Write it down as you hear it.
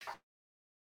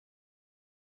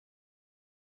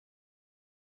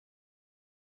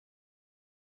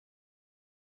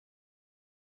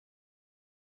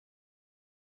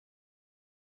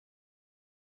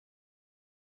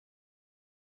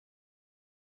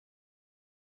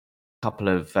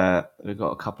We've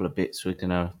got a couple of bits we're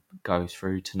gonna go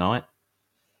through tonight.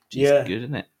 Which is good,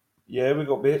 isn't it? Yeah, we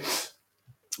got bits.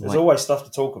 There's always stuff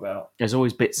to talk about. There's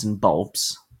always bits and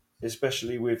bobs,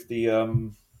 especially with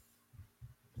the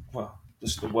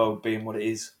just the world being what it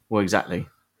is. Well, exactly.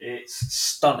 It's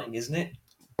stunning, isn't it?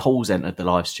 Paul's entered the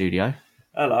live studio.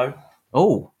 Hello.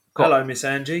 Oh, hello, Miss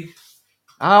Angie.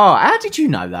 Oh, how did you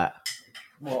know that?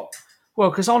 What?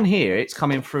 Well, because on here it's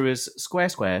coming through as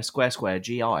square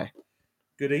GI.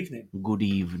 Good evening. Good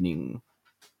evening.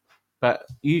 But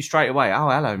you straight away, oh,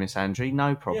 hello, Miss Angie,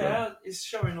 no problem. Yeah, it's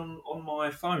showing on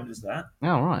my phone as that.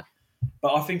 Oh, right.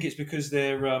 But I think it's because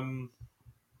they're...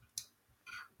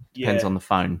 Depends on the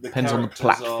phone. Depends on the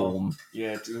platform.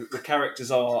 The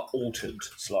characters are altered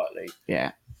slightly.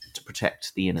 Yeah, to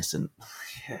protect the innocent.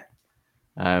 Yeah.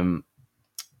 I'm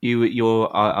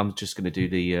just going to do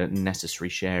the necessary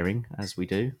sharing, as we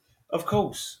do. Of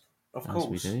course. As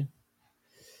we do.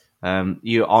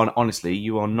 You are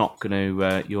not going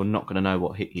to know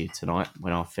what hit you tonight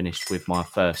when I've finished with my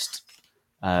first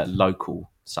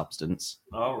local substance.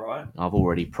 All right. I've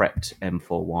already prepped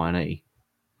M4Y&E.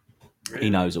 Really? He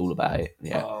knows all about it.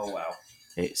 Yeah. Oh wow.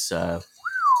 It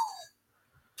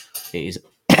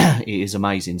is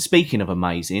amazing. Speaking of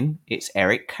amazing, it's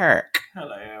Eric Kirk.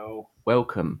 Hello.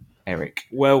 Welcome, Eric.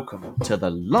 Welcome to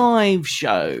the live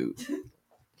show.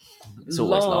 It's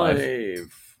always live.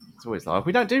 It's always live.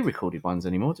 We don't do recorded ones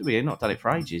anymore, do we? We've not done it for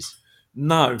ages.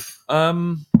 No.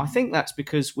 I think that's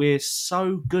because we're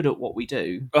so good at what we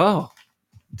do. Oh.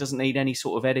 It doesn't need any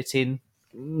sort of editing.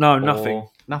 No, nothing.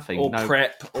 Nothing. Or no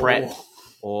prep.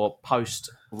 Or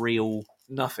post reel.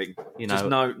 Nothing. Just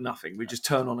nothing. We just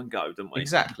turn on and go, don't we?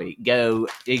 Exactly. Go.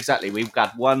 Exactly. We've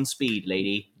got one speed,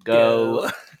 lady. Go.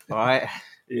 All right?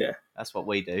 Yeah. That's what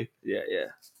we do. Yeah.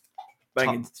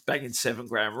 Banging 7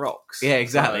 gram rocks. Yeah,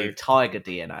 exactly. So. Tiger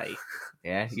DNA.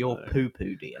 Yeah, your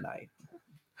poo-poo DNA.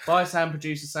 Bye, Sam,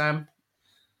 producer Sam.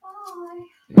 Bye.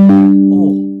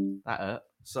 Oh, that hurt.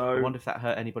 So I wonder if that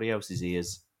hurt anybody else's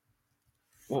ears.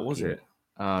 What was it?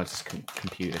 Oh, just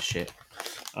computer shit.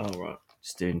 Oh, right.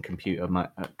 Just doing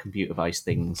computer-based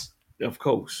things. Of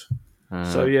course.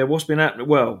 So, yeah, what's been happening?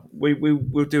 Well,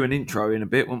 we'll do an intro in a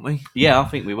bit, won't we? Yeah, I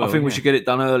think we will. I think we should get it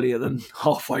done earlier than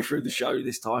halfway through the show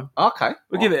this time. Okay.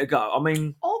 We'll give it a go. I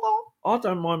mean, I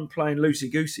don't mind playing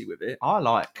loosey-goosey with it. I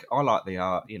like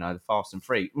the, the fast and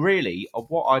free. Really,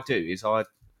 what I do is what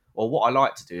I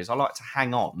like to do is I like to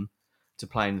hang on to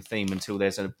playing the theme until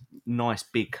there's a nice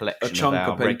big collection of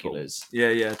our regulars. Yeah,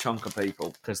 a chunk of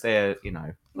people. Because they're,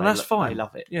 that's fine. They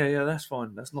love it. Yeah, that's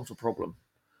fine. That's not a problem.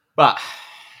 But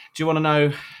do you want to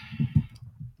know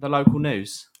the local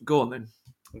news? Go on then.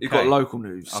 You've got local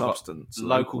news, substance.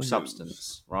 Local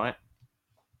substance, right?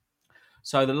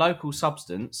 So the local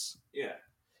substance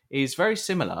is very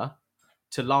similar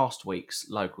to last week's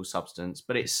local substance,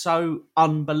 but it's so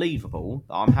unbelievable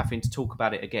that I'm having to talk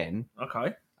about it again.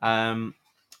 Okay. I'm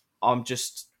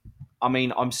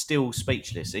still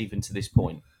speechless even to this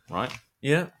point, right?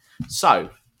 Yeah. So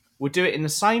we'll do it in the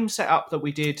same setup that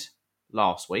we did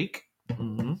last week.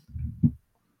 Mm-hmm.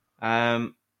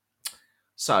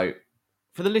 So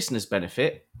for the listeners'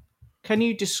 benefit, can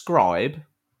you describe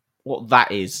what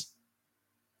that is?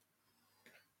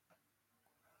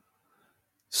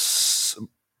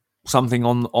 Something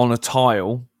on a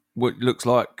tile. What looks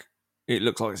like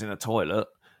it's in a toilet.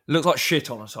 It looks like shit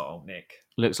on a tile, Nick.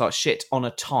 Looks like shit on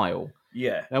a tile.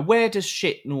 Yeah. Now, where does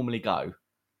shit normally go?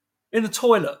 In the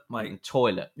toilet, mate. In the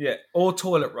toilet. Yeah, or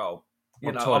toilet roll.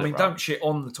 Roll. Don't shit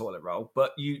on the toilet roll,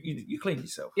 but you clean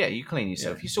yourself. Yeah, you clean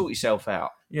yourself. Yeah. You sort yourself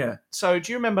out. Yeah. So,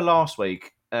 do you remember last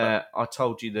week I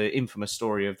told you the infamous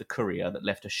story of the courier that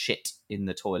left a shit in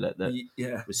the toilet that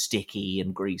was sticky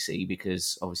and greasy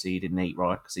because obviously he didn't eat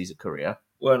right because he's a courier.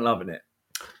 Weren't loving it.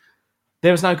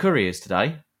 There was no couriers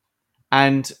today.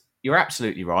 And you're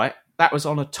absolutely right. That was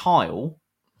on a tile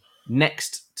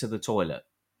next to the toilet.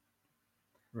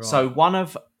 Right. So one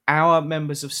of our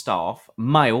members of staff,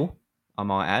 male, I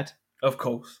might add. Of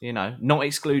course. Not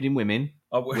excluding women.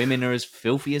 Women are as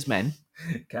filthy as men.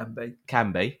 Can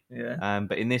be. Yeah.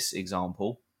 But in this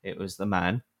example, it was a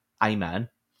man,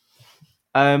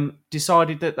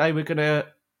 decided that they were going to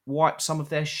wipe some of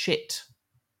their shit.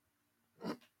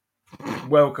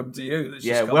 Welcome to you.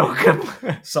 Welcome.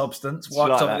 Substance.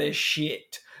 Wipe some of their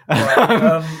shit.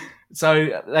 Right,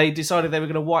 so they decided they were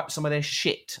going to wipe some of their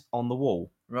shit on the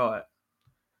wall. Right.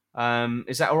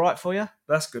 Is that all right for you?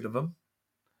 That's good of them.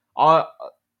 I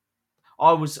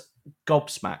was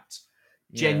gobsmacked.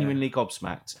 Genuinely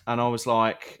gobsmacked. And I was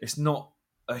like... It's not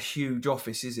a huge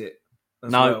office, is it?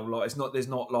 No. Well? There's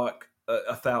not like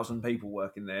 1,000 people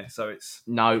working there, so it's...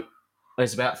 No.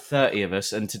 there's about 30 of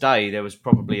us, and today there was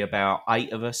probably about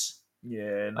 8 of us,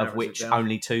 Yeah, of which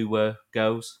only 2 were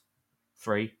girls.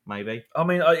 3, maybe. I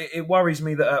mean, it worries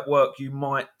me that at work you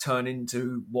might turn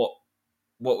into what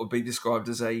would be described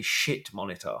as a shit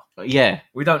monitor. Yeah.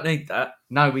 We don't need that.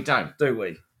 No, we don't. Do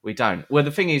we? We don't. Well,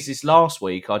 the thing is last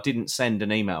week I didn't send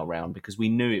an email round because we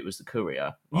knew it was the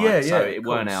courier. Right? So it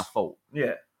weren't our fault.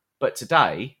 Yeah. But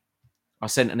today I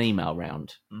sent an email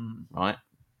round, right?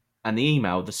 And the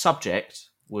email, the subject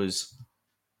was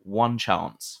 1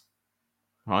 chance,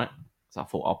 right? So I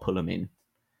thought I'll pull them in.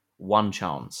 1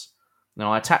 chance.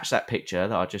 Now I attached that picture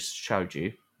that I just showed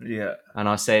you. Yeah. And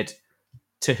I said,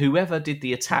 to whoever did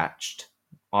the attached,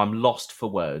 I'm lost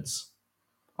for words.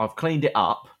 I've cleaned it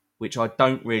up, which I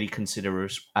don't really consider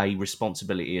a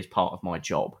responsibility as part of my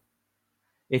job.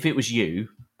 If it was you,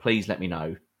 please let me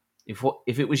know.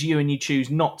 If it was you and you choose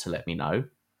not to let me know,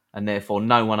 and therefore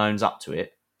no one owns up to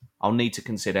it, I'll need to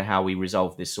consider how we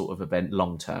resolve this sort of event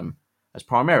long term, as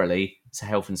primarily it's a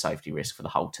health and safety risk for the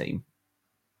whole team.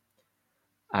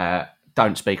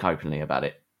 Don't speak openly about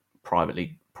it.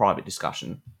 Private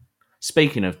discussion.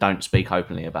 Speaking of don't speak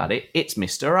openly about it, it's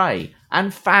Mr. A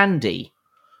and Fandy.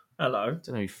 Hello. I don't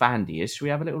know who Fandy is. Should we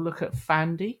have a little look at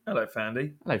Fandy? Hello,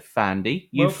 Fandy. Hello, Fandy.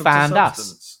 You Welcome fanned to us.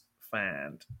 Substance.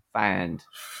 Fanned. Fanned.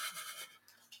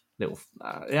 Little,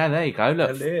 yeah, there you go.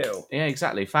 Look, hello. Yeah,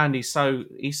 exactly. Fandy's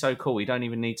he's so cool. You don't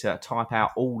even need to type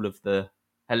out all of the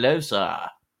hello, sir.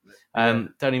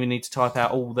 Don't even need to type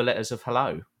out all the letters of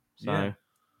hello. So, yeah.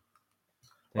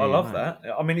 I love that.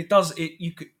 I mean, it does.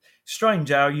 You could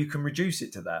strange how you can reduce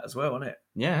it to that as well, isn't it?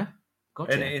 Yeah,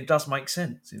 gotcha. And it does make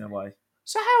sense in a way.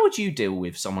 So, how would you deal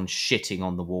with someone shitting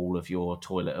on the wall of your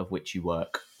toilet of which you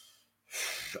work?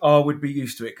 I would be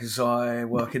used to it because I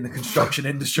work in the construction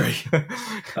industry.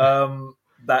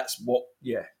 That's what,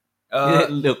 yeah.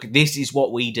 Look, this is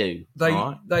what we do.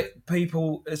 They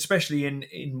people, especially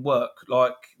in work,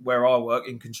 like where I work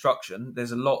in construction,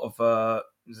 there's a lot of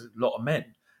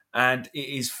men, and it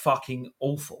is fucking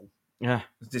awful. Yeah,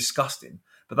 it's disgusting.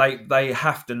 But they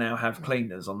have to now have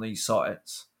cleaners on these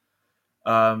sites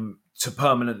to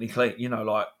permanently clean. You know,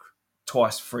 like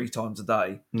 3 times a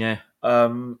day. Yeah.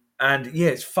 And yeah,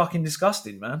 it's fucking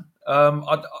disgusting, man.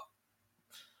 I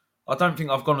don't think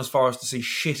I've gone as far as to see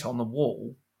shit on the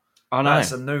wall. I know.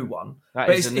 That's a new one. That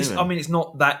but is a new one. I mean, it's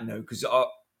not that new because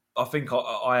I think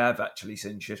I have actually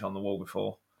seen shit on the wall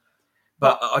before.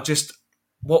 But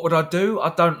what would I do? I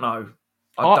don't know.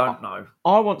 I don't know.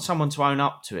 I want someone to own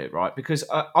up to it, right? Because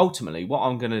ultimately, what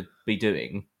I'm going to be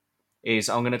doing is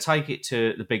I'm going to take it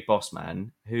to the big boss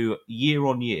man, who year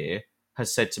on year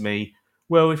has said to me,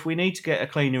 well, if we need to get a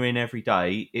cleaner in every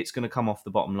day, it's going to come off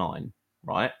the bottom line,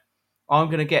 right? I'm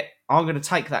going to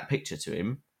take that picture to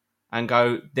him and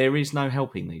go, there is no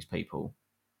helping these people.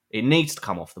 It needs to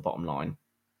come off the bottom line.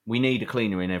 We need a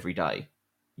cleaner in every day.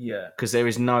 Yeah. Because there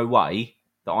is no way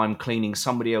that I'm cleaning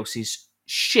somebody else's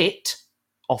shit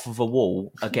off of a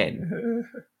wall again. Do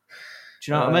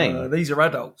you know what I mean? These are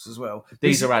adults as well.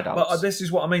 These are adults. But this is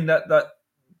what I mean, that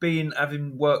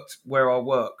having worked where I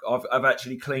work, I've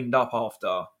actually cleaned up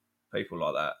after people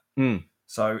like that. Mm.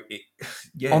 So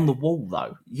yeah, on the wall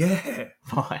though. Yeah,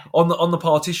 right. On the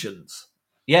partitions.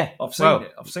 Yeah, I've seen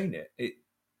it. I've seen it.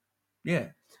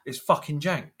 It's fucking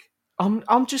jank.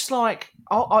 I'm just like,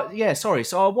 yeah, sorry.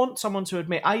 So I want someone to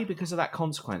admit, A, because of that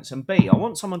consequence, and B, I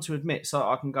want someone to admit so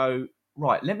I can go,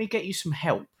 right, let me get you some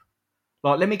help.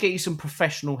 Like, let me get you some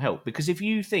professional help. Because if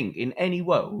you think in any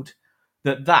world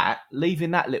that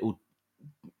leaving that little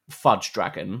fudge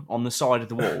dragon on the side of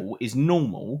the wall is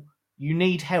normal, you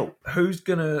need help. Who's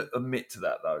going to admit to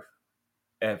that, though?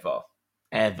 Ever.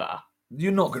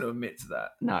 You're not going to admit to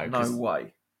that. No. No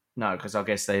way. No, because I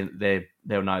guess they'll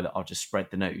know that I've just spread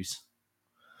the news.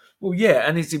 Well, yeah,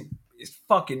 and it's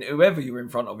fucking whoever you're in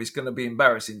front of, it's going to be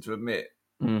embarrassing to admit,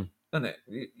 isn't it?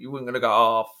 You weren't going to go,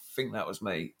 I think that was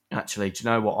me. Actually, do you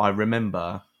know what I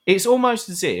remember? It's almost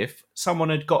as if someone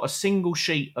had got a single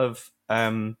sheet of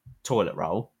toilet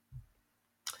roll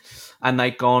and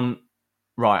they'd gone,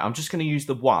 right, I'm just going to use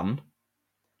the one,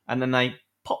 and then they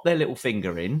popped their little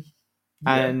finger in,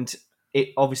 and it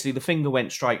obviously the finger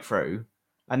went straight through,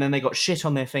 and then they got shit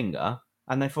on their finger,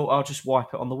 and they thought, I'll just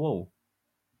wipe it on the wall.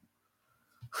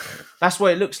 That's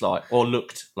what it looks like, or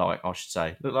looked like, I should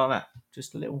say. Looked like that.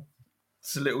 Just a little.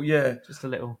 It's a little, yeah. Just a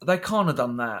little. They can't have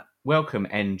done that. Welcome,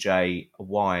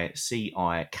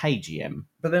 NJYCIKGM.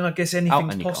 But then I guess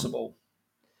anything's possible.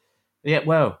 Yeah,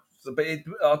 well. But I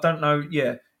don't know,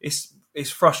 yeah. It's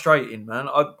frustrating, man.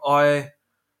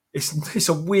 It's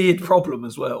a weird problem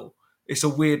as well. It's a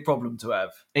weird problem to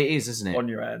have. It is, isn't it? On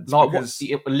your hands. Like,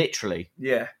 literally.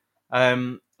 Yeah.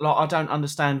 like, I don't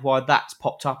understand why that's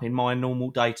popped up in my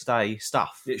normal day-to-day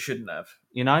stuff. It shouldn't have.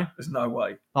 You know? There's no way.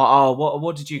 Like, oh,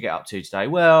 what did you get up to today?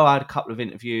 Well, I had a couple of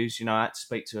interviews. You know, I had to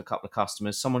speak to a couple of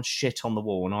customers. Someone shit on the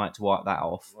wall, and I had to wipe that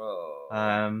off.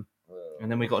 And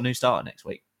then we got a new starter next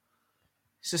week.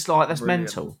 It's just like, that's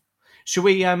Brilliant. mental. Should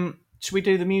we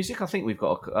do the music? I think we've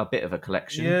got a bit of a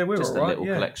collection. Yeah, we're just all right. a little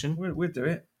Yeah. collection. We'll do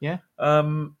it. Yeah.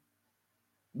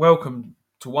 Welcome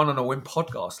to One and All in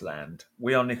Podcast Land.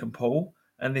 We are Nick and Paul,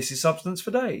 and this is Substance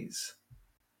for Days.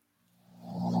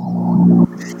 1,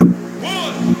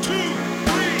 2,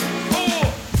 3,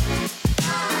 4.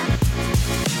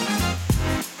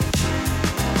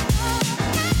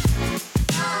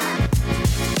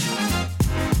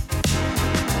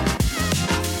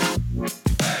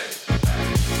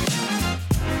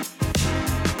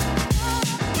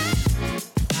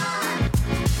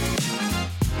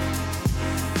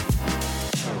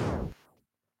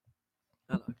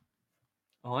 Hello.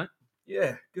 All right.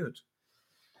 Yeah, good.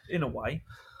 In a way.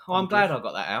 Well, I'm glad I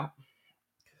got that out.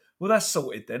 Well, that's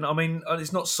sorted then. I mean,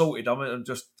 it's not sorted. I'm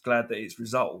just glad that it's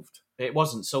resolved. It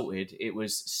wasn't sorted. It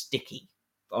was sticky.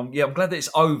 I'm glad that it's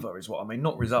over, is what I mean.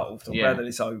 Not resolved. I'm glad that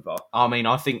it's over. I mean,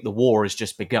 I think the war has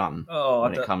just begun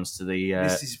when it comes to the...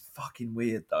 This is fucking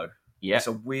weird, though. Yeah. It's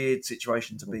a weird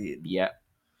situation to be in. Yeah.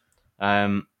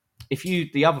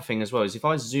 The other thing as well is if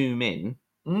I zoom in,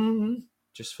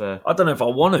 just for... I don't know if I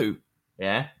want to.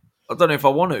 Yeah? I don't know if I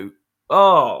want to.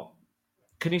 Oh.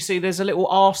 Can you see there's a little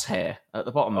arse hair at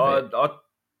the bottom of it?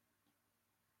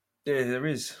 Yeah, there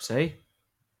is. See?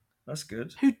 That's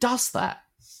good. Who does that?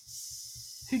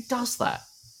 Who does that?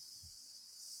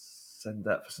 Send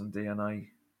that for some DNA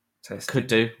testing. Could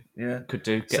do. Yeah. Could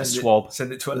do. Get a Send swab.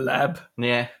 Send it to a lab.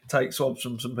 Yeah. Take swabs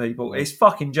from some people. It's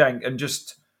fucking jank. And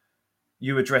just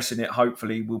you addressing it,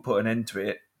 hopefully, will put an end to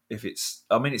it. If it's...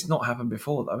 I mean, it's not happened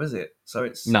before, though, is it? So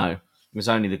it's... No. It was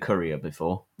only the courier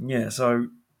before. Yeah, so...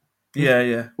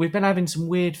 Yeah. We've been having some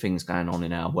weird things going on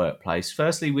in our workplace.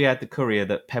 Firstly, we had the courier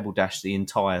that pebble dashed the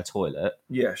entire toilet.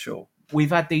 Yeah, sure.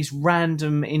 We've had these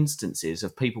random instances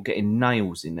of people getting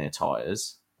nails in their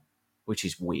tyres, which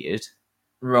is weird.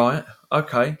 Right.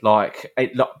 Okay.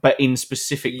 But in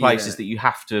specific places that you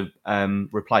have to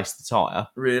replace the tyre.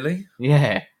 Really?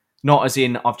 Yeah. Not as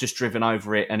in, I've just driven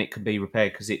over it and it can be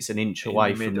repaired because it's an inch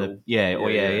away from middle.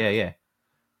 Yeah.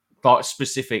 Like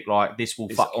specific, like this will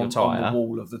fuck your tyre. On the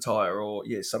wall of the tyre or,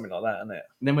 something like that, isn't it?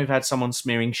 And then we've had someone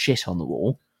smearing shit on the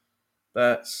wall.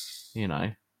 That's... You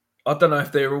know. I don't know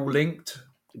if they're all linked.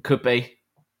 It could be.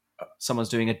 Someone's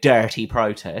doing a dirty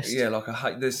protest. Yeah, like a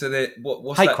hate... So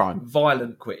what's hate that? crime.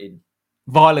 Violent quitting.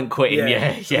 Violent quitting,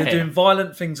 yeah. So they're doing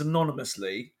violent things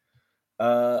anonymously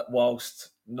whilst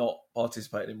not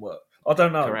participating in work. I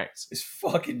don't know. Correct. It's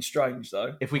fucking strange,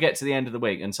 though. If we get to the end of the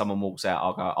week and someone walks out,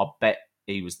 I'll go, I'll bet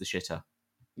he was the shitter.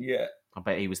 Yeah. I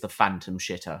bet he was the phantom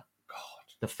shitter. God.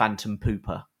 The phantom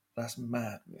pooper. That's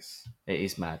madness. It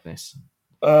is madness.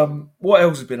 What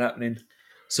else has been happening?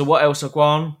 So what else have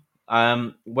gone?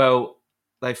 Well,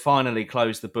 they finally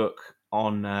closed the book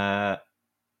on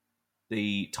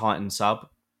the Titan sub.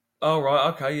 Oh,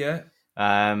 right. Okay, yeah.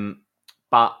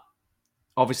 But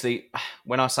obviously,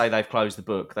 when I say they've closed the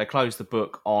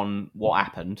book on what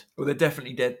happened. Well, they're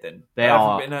definitely dead then. They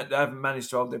haven't managed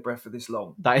to hold their breath for this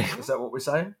long. Is that what we're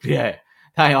saying? Yeah.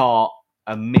 They are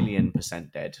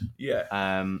 1,000,000% dead.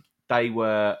 Yeah. They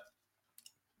were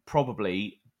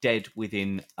probably dead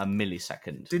within a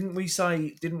millisecond. Didn't we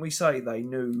say they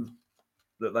knew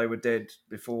that they were dead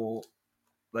before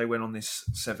they went on this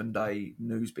 7-day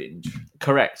news binge?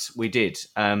 Correct, we did.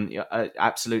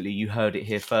 Absolutely, you heard it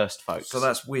here first, folks. So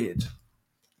that's weird.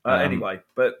 Anyway,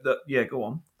 but go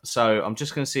on. So I'm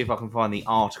just going to see if I can find the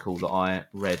article that I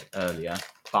read earlier.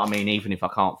 But I mean, even if I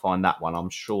can't find that one, I'm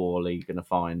surely going to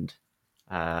find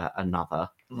another.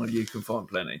 Well, you can find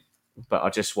plenty. But I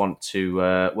just want to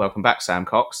welcome back Sam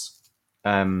Cox.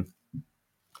 I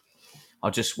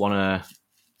just want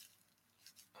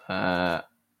to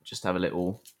just have a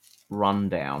little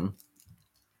rundown.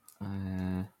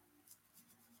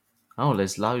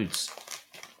 There's loads.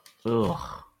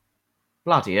 Ugh.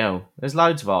 Bloody hell. There's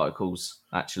loads of articles,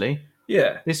 actually.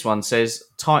 Yeah. This one says,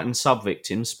 Titan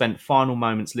sub-victims spent final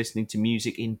moments listening to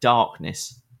music in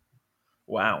darkness.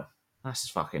 Wow. That's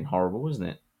fucking horrible, isn't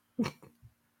it?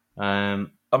 I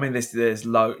mean, there's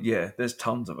there's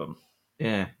tons of them.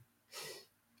 Yeah.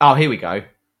 Oh, here we go.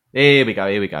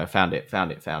 Found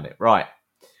it. Right.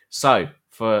 So,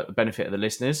 for the benefit of the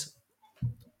listeners,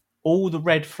 all the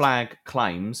red flag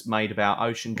claims made about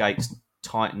Ocean Gate's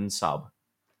Titan sub.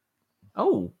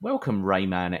 Oh, welcome,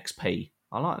 Rayman XP.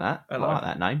 I like that. Hello. I like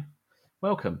that name.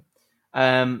 Welcome.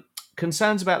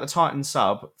 Concerns about the Titan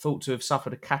sub, thought to have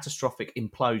suffered a catastrophic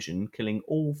implosion, killing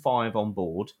all 5 on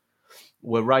board,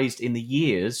 were raised in the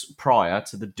years prior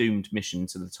to the doomed mission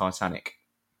to the Titanic.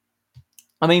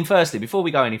 I mean, firstly, before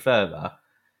we go any further,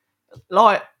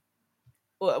 like,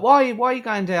 why are you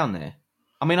going down there?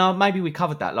 I mean, maybe we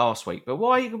covered that last week, but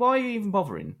why are you even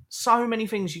bothering? So many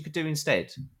things you could do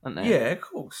instead, aren't there? Yeah, of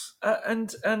course.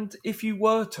 And if you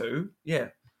were to,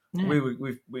 we're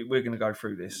going to go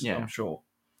through this, Yeah. I'm sure.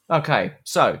 Okay,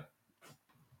 so,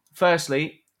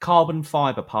 firstly, carbon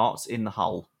fibre parts in the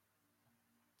hull.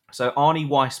 So Arnie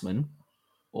Weissman,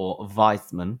 or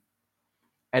Weissman,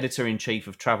 editor-in-chief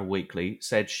of Travel Weekly,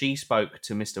 said she spoke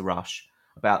to Mr. Rush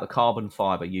about the carbon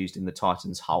fibre used in the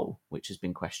Titan's hull, which has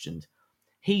been questioned.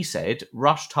 He said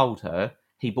Rush told her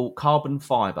he bought carbon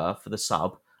fibre for the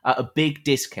sub at a big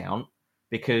discount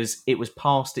because it was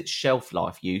past its shelf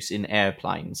life use in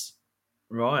airplanes.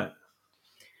 Right.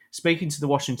 Speaking to the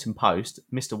Washington Post,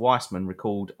 Mr. Weissman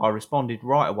recalled, I responded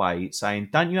right away saying,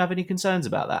 don't you have any concerns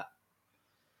about that?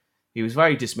 He was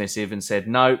very dismissive and said,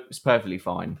 no, it's perfectly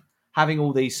fine. Having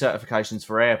all these certifications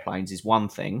for airplanes is one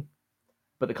thing,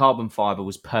 but the carbon fibre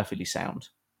was perfectly sound.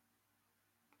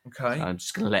 Okay. So I'm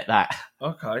just going to let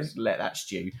that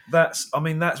stew. That's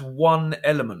one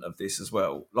element of this as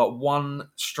well. Like one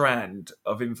strand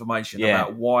of information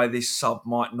about why this sub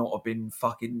might not have been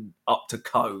fucking up to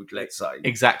code, let's say.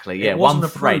 Exactly, yeah. It wasn't one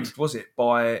approved, thread. was it,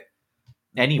 by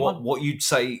Anyone? What you'd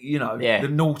say, the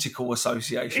Nautical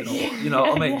Association, or you know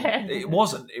what I mean? It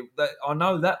wasn't. I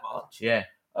know that much. Yeah.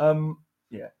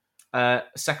 Yeah.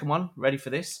 Second one, ready for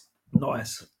this?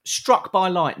 Nice. Struck by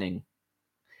lightning.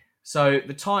 So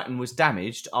the Titan was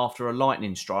damaged after a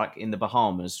lightning strike in the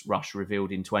Bahamas, Rush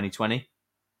revealed in 2020.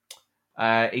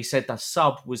 He said the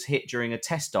sub was hit during a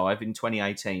test dive in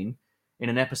 2018 in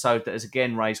an episode that has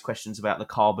again raised questions about the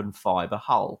carbon fibre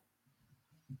hull.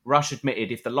 Rush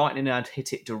admitted if the lightning had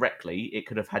hit it directly, it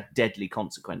could have had deadly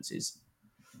consequences.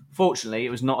 Fortunately, it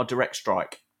was not a direct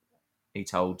strike, he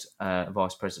told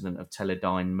Vice President of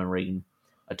Teledyne Marine.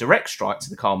 A direct strike to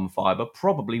the carbon fibre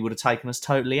probably would have taken us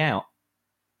totally out.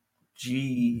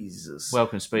 Jesus.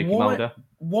 Welcome, Spooky Mulder.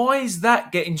 Why is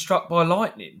that getting struck by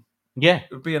lightning? Yeah.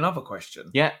 It would be another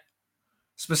question. Yeah.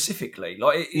 Specifically.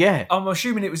 I'm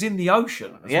assuming it was in the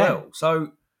ocean as well.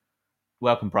 So.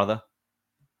 Welcome, brother.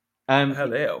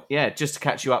 Hell. Yeah, just to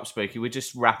catch you up, Spooky, we're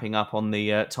just wrapping up on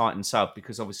the Titan sub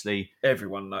because obviously...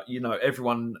 Everyone,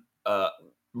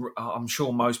 I'm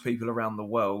sure most people around the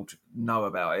world know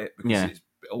about it because it's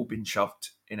all been shoved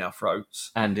in our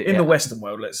throats. And in the Western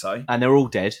world, let's say. And they're all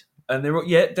dead. And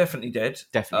they're definitely dead.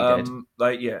 Definitely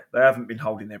dead. They haven't been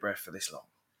holding their breath for this long.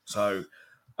 So,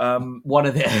 one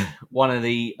of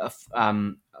the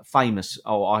famous,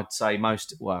 I'd say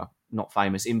not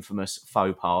famous, infamous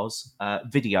faux pas,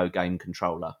 video game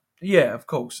controller. Yeah, of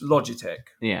course, Logitech.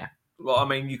 Yeah. Well, I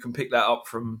mean, you can pick that up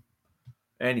from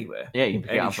anywhere. Yeah, you can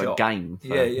pick it up for a game for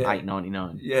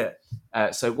 $8.99.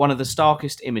 Yeah. So one of the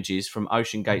starkest images from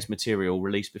OceanGate's material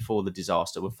released before the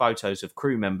disaster were photos of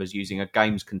crew members using a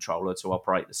games controller to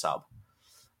operate the sub.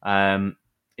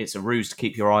 It's a ruse to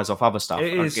keep your eyes off other stuff.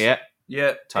 It is.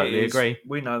 Yeah, totally agree.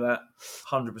 We know that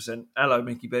 100%. Hello,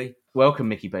 Mickey B. Welcome,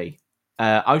 Mickey B.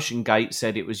 OceanGate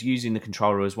said it was using the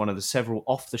controller as one of the several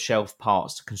off-the-shelf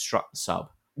parts to construct the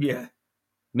sub. Yeah.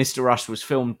 Mr. Rush was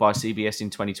filmed by CBS in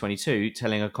 2022,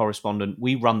 telling a correspondent,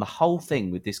 "We run the whole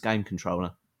thing with this game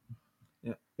controller."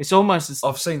 Yeah, it's almost as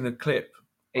I've seen the clip.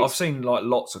 I've seen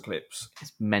lots of clips.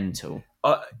 It's mental.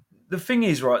 The thing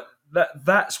is, right,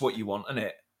 that's what you want, isn't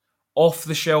it? Off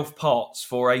the shelf parts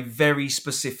for a very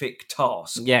specific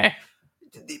task. Yeah,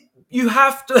 you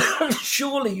have to.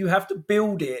 Surely you have to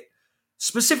build it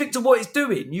specific to what it's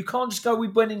doing. You can't just go, we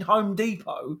went in Home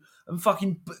Depot and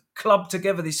fucking club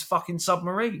together this fucking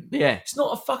submarine. Yeah. It's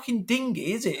not a fucking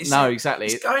dinghy, is it? No, exactly.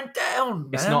 It's going down,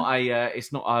 man.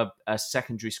 It's not a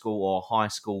secondary school or high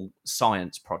school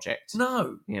science project.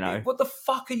 No. What the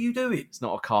fuck are you doing? It's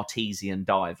not a Cartesian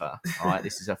diver, all right?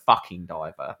 This is a fucking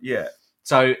diver. Yeah.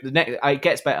 So it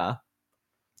gets better.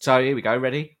 So here we go,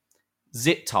 ready?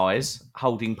 Zip ties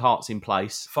holding parts in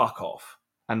place. Fuck off.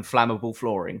 And flammable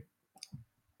flooring.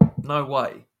 No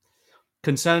way.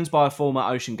 Concerns by a former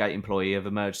OceanGate employee have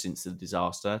emerged since the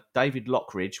disaster. David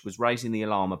Lockridge was raising the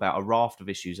alarm about a raft of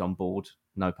issues on board,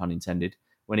 no pun intended,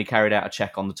 when he carried out a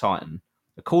check on the Titan.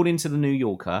 According to the New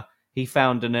Yorker, he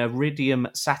found an Iridium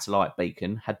satellite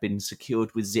beacon had been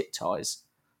secured with zip ties.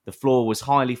 The floor was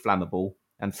highly flammable,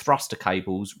 and thruster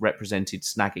cables represented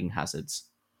snagging hazards.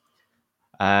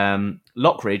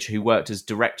 Lockridge, who worked as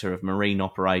Director of Marine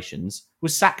Operations,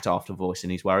 was sacked after voicing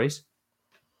his worries.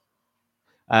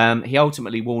 He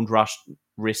ultimately warned Rush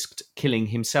risked killing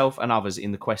himself and others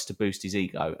in the quest to boost his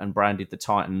ego, and branded the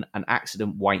Titan an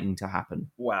accident waiting to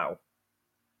happen. Wow.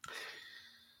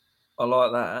 I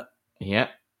like that. Yeah.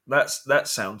 That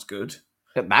sounds good.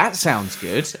 That sounds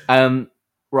good.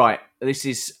 Right, this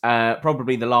is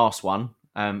probably the last one,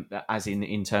 as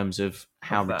in terms of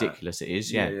how Of that. ridiculous it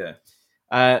is.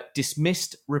 Yeah.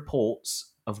 Dismissed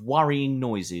reports of worrying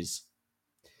noises.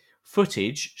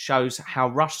 Footage shows how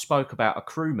Rush spoke about a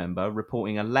crew member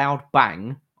reporting a loud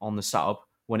bang on the sub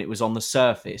when it was on the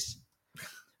surface,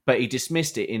 but he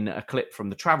dismissed it in a clip from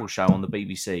the travel show on the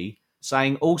BBC,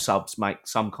 saying all subs make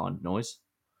some kind of noise.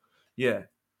 Yeah.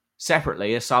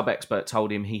 Separately, a sub-expert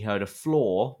told him he heard a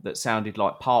flaw that sounded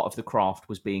like part of the craft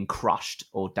was being crushed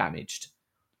or damaged.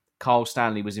 Carl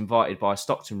Stanley was invited by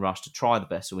Stockton Rush to try the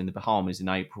vessel in the Bahamas in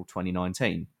April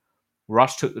 2019.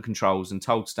 Rush took the controls and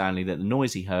told Stanley that the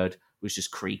noise he heard was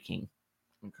just creaking.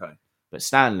 Okay. But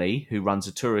Stanley, who runs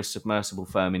a tourist submersible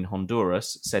firm in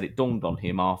Honduras, said it dawned on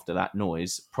him after that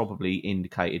noise probably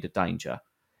indicated a danger.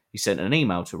 He sent an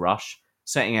email to Rush,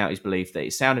 setting out his belief that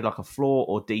it sounded like a flaw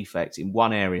or defect in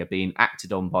one area being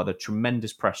acted on by the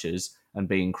tremendous pressures and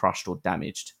being crushed or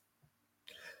damaged.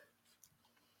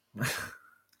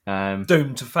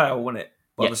 Doomed to fail, wasn't it?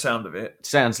 By the sound of it.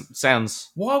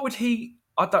 Sounds Why would he?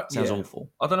 sounds awful.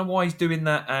 I don't know why he's doing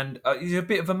that, and he's a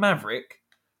bit of a maverick,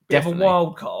 bit Definitely. of a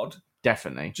wild card.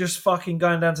 Definitely. Just fucking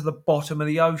going down to the bottom of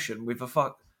the ocean with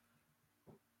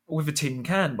a tin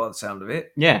can, by the sound of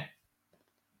it. Yeah.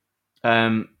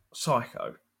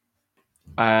 Psycho.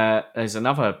 There's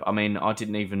another. I mean, I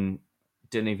didn't even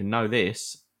know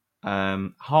this.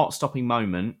 Heart-stopping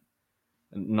moment.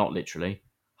 Not literally.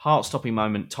 Heart-stopping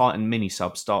moment. Titan mini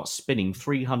sub starts spinning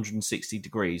 360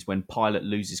 degrees when pilot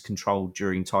loses control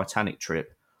during Titanic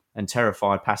trip, and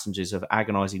terrified passengers of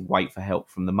agonising wait for help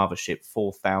from the mothership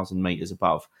 4,000 meters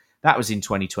above. That was in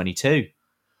 2022.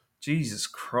 Jesus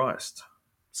Christ.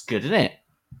 It's good, isn't it?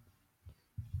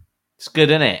 It's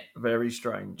good, isn't it? Very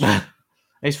strange.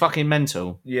 It's fucking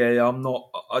mental. Yeah, I'm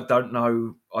not. I don't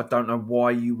know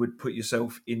why you would put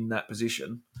yourself in that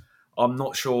position. I'm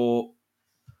not sure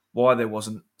why there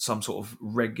wasn't some sort of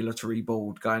regulatory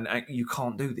board going, you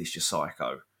can't do this, you're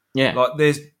psycho. Yeah. Like,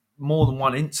 there's more than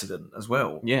one incident as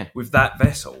well. Yeah. With that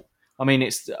vessel. I mean,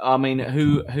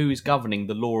 who is governing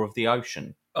the law of the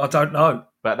ocean? I don't know.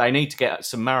 But they need to get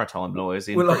some maritime lawyers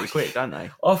in pretty quick, don't they?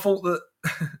 I thought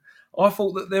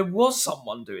that there was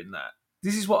someone doing that.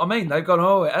 This is what I mean. They've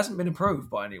gone, it hasn't been approved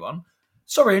by anyone.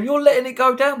 Sorry, and you're letting it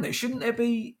go down there. Shouldn't there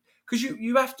be... Because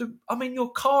you have to... I mean,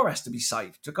 your car has to be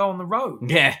safe to go on the road.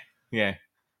 Yeah.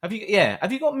 Have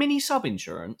you got mini sub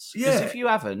insurance? Yeah. Because if you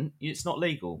haven't, it's not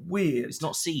legal. Weird. It's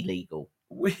not sea legal.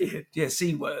 Weird. Yeah,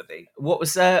 seaworthy. What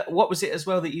was it as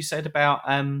well that you said about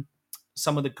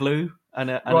some of the glue and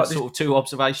sort of two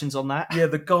observations on that? Yeah,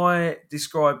 the guy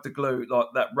described the glue, like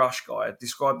that Rush guy,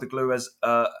 described the glue as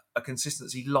a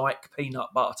consistency like peanut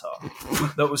butter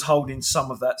that was holding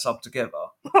some of that sub together.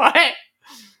 Right.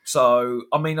 So,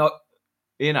 I mean, I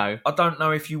don't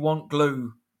know if you want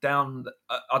glue down.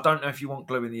 I don't know if you want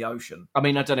glue in the ocean. I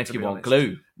mean, I don't know if you want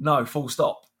glue. No, full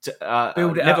stop.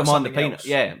 Build it. Never mind the peanut. Else.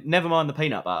 Yeah, never mind the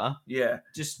peanut butter. Yeah,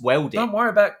 just weld it. Don't worry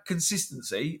about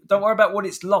consistency. Don't worry about what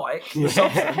it's like. The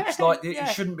substance, like it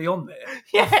shouldn't be on there.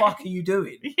 Yeah. What the fuck are you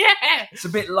doing? Yeah, it's a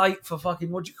bit late for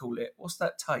fucking what do you call it? What's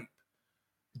that tape?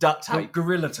 Duct tape.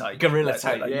 Gorilla tape. Gorilla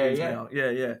tape.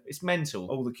 Yeah. It's mental.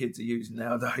 All the kids are using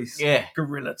nowadays. Yeah.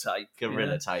 Gorilla tape.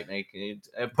 Gorilla tape.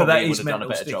 But that is would have done a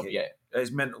better sticky. job. Yeah. It's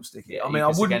mental sticky. Yeah, I mean, I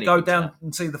wouldn't go down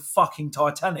and see the fucking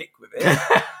Titanic with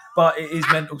it, but it is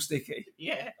mental sticky.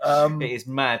 Yeah. It is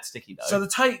mad sticky though. So the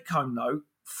take home note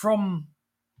from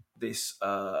this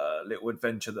little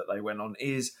adventure that they went on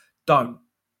is don't.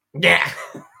 Yeah.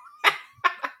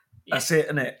 That's it,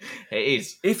 isn't it? It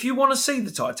is. If you want to see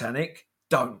the Titanic,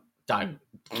 don't.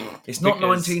 It's not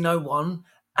 1901,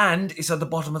 and it's at the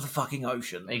bottom of the fucking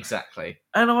ocean. Exactly.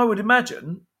 And I would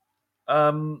imagine...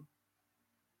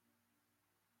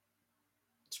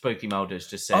 Spooky Mulder's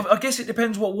just said... I guess it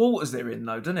depends what waters they're in,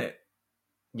 though, doesn't it?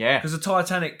 Yeah. Because the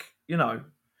Titanic,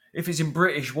 if it's in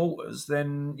British waters,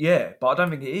 then yeah, but I don't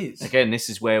think it is. Again, this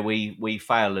is where we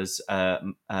fail as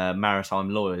maritime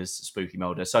lawyers, Spooky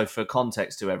Mulder. So for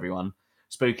context to everyone,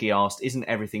 Spooky asked, isn't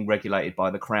everything regulated by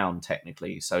the Crown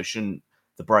technically? So shouldn't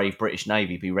the brave British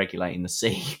Navy be regulating the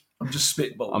sea? I'm just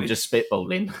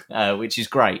spitballing. Which is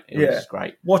great. Which is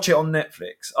great. Watch it on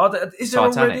Netflix. Is there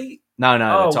Titanic. already?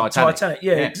 No, Titanic.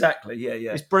 Yeah, exactly.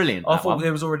 Yeah. It's brilliant. I thought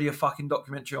there was already a fucking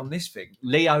documentary on this thing.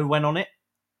 Leo went on it.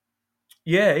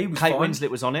 Yeah, he was Kate fine. Winslet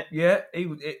was on it. Yeah,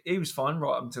 he was fine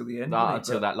right up until the end.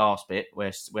 Until that last bit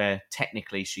where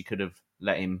technically she could have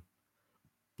let him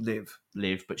live,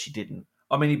 but she didn't.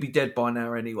 I mean, he'd be dead by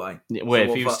now anyway. Well,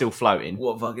 if he was still floating.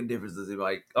 What fucking difference does it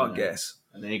make? I guess.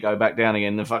 And then you go back down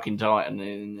again, the fucking Titan.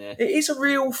 It is a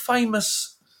real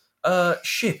famous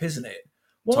ship, isn't it?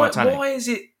 Titanic. Why is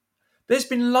it? There's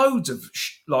been loads of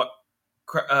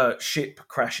ship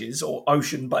crashes or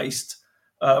ocean-based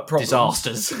problems.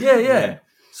 Disasters. Yeah.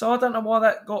 So I don't know why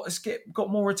that got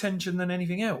more attention than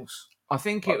anything else. I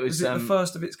think it was... Is it the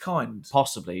first of its kind?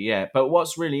 Possibly, yeah. But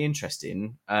what's really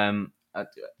interesting,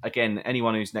 again,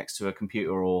 anyone who's next to a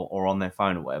computer or on their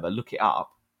phone or whatever, look it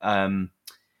up,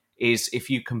 is if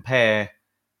you compare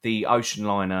the ocean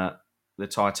liner, the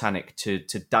Titanic, to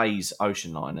today's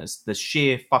ocean liners, the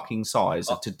sheer fucking size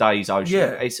of today's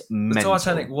ocean, it's mental. The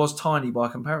Titanic was tiny by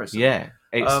comparison. Yeah,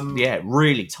 it's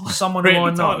really tiny. Someone really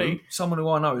who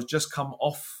I know has just come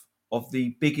off of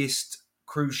the biggest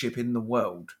cruise ship in the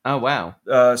world. Oh wow!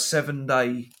 7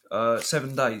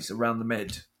 days around the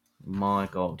Med. My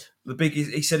God, the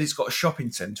biggest. He said it's got a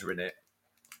shopping centre in it,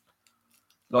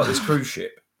 like this cruise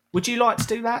ship. Would you like to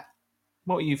do that?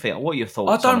 What do you feel? What are your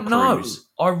thoughts? I don't know. Cruise?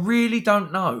 I really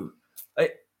don't know.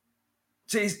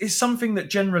 It's something that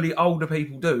generally older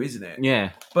people do, isn't it? Yeah.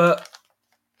 But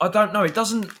I don't know. It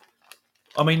doesn't.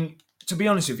 I mean, to be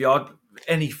honest with you,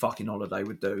 any fucking holiday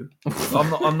would do.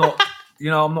 I'm not.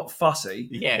 I'm not fussy.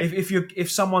 Yeah.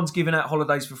 If someone's giving out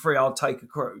holidays for free, I'll take a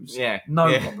cruise. Yeah.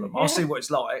 No problem. I'll see what it's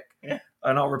like, and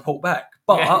I'll report back.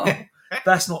 But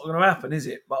that's not going to happen, is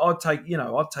it? But I'd take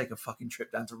a fucking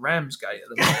trip down to Ramsgate at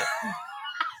the minute.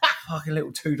 Fucking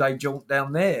little 2-day jaunt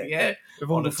down there. Yeah. With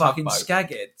all the fucking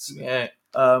skagheads. Yeah.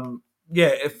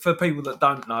 For people that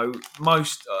don't know,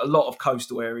 a lot of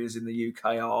coastal areas in the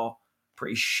UK are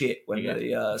pretty shit when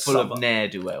the full summer. of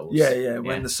ne'er-do-wells.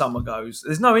 When the summer goes.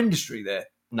 There's no industry there.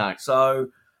 No. So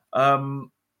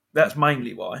that's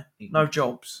mainly why. No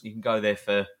jobs. You can go there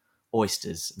for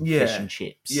oysters and fish and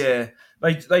chips. Yeah.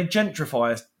 They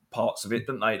gentrify parts of it,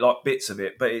 don't they? Like bits of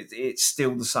it, but it's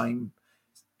still the same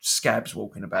scabs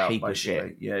walking about. Heap basically.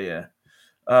 of shit.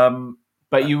 Yeah.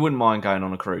 But you wouldn't mind going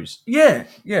on a cruise? Yeah.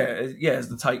 As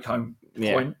the take-home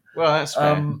point. Well, that's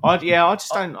fair. I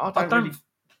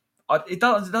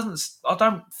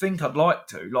don't think I'd like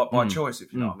to, like by choice,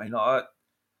 if you know what I mean.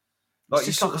 It's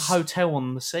just like a hotel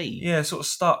on the sea. Yeah, sort of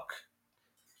stuck.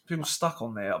 People stuck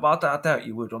on there, but I doubt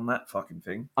you would on that fucking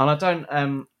thing. And I don't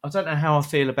know how I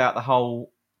feel about the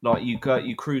whole, like, you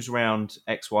cruise around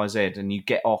XYZ and you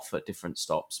get off at different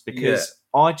stops, because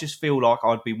I just feel like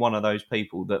I'd be one of those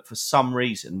people that for some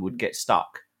reason would get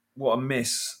stuck. What a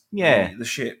miss! Yeah, the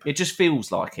ship. It just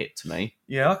feels like it to me.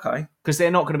 Yeah, okay. Because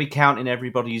they're not going to be counting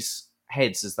everybody's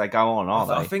heads as they go on, are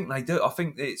they? I think they do. I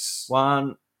think it's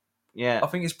one. Yeah, I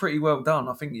think it's pretty well done.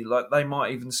 I think they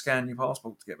might even scan your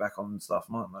passport to get back on and stuff,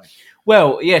 mightn't they?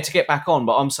 Well, yeah, to get back on,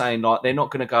 but I'm saying like they're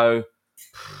not going to go.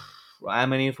 How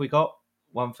many have we got?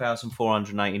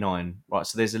 1,489. Right,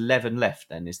 so there's 11 left.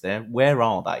 Then is there? Where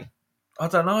are they? I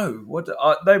don't know.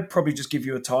 They'd probably just give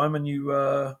you a time and you.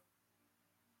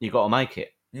 You got to make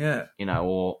it. Yeah.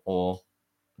 Or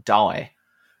die.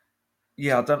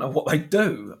 Yeah, I don't know what they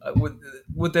do.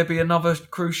 Would there be another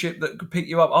cruise ship that could pick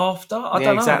you up after? I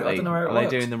don't know. Exactly. I don't know how it Are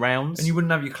works. they doing the rounds? And you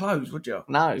wouldn't have your clothes, would you?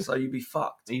 No. So you'd be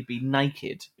fucked. You'd be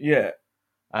naked. Yeah.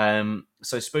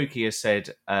 So Spooky has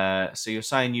said, so you're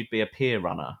saying you'd be a pier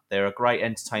runner. There are great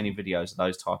entertaining videos of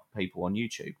those type of people on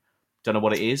YouTube. Don't know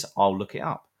what it is. I'll look it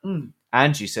up.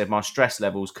 Angie said my stress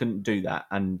levels couldn't do that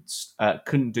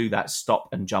stop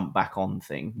and jump back on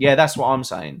thing. Yeah, that's what I'm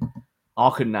saying. I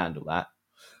couldn't handle that.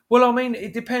 Well, I mean,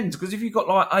 it depends, because if you've got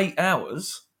like 8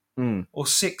 hours or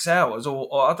 6 hours,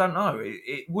 or I don't know,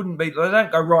 it wouldn't be. They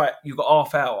don't go, right, you've got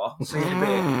half hour, see you in a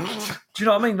bit. Do you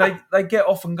know what I mean? They get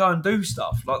off and go and do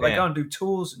stuff. Like they go and do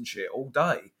tours and shit all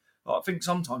day. Like, I think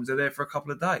sometimes they're there for a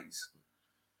couple of days.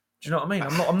 Do you know what I mean?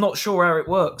 I'm not sure how it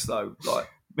works though. Like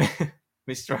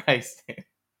Mr. Hastings.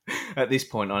 At this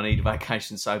point, I need a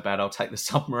vacation so bad I'll take the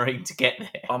submarine to get there.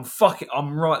 I'm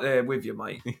right there with you,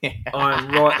 mate.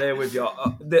 I'm right there with you.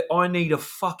 I need a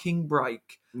fucking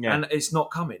break, and it's not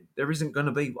coming. There isn't going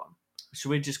to be one. Should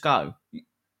we just go?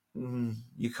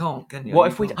 You can't, can you?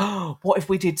 What if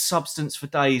we did Substance for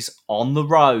Days on the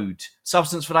road?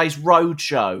 Substance for Days road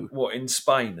show. What, in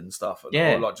Spain and stuff?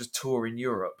 Yeah, or like just touring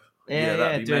Europe.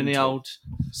 Yeah, doing the old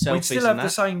selfies. We'd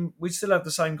still have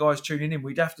the same guys tuning in.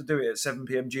 We'd have to do it at 7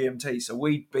 p.m. GMT, so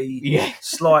we'd be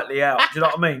slightly out. Do you know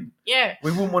what I mean? Yeah.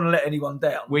 We wouldn't want to let anyone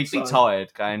down. We'd be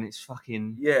tired going, it's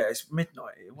fucking... Yeah, it's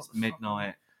midnight here. It's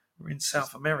midnight. We're in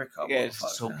South America. Yeah,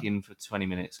 just talking for 20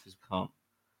 minutes because we can't,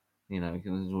 we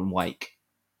can wake.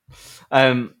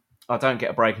 I don't get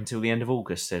a break until the end of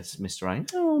August, says Mr. Rain.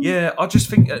 Yeah, I just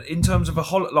think in terms of a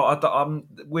holiday,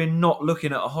 we're not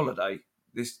looking at a holiday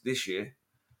this year.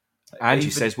 Angie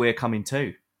Even- says we're coming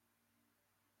too.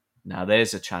 Now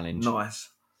there's a challenge. Nice.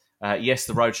 Yes,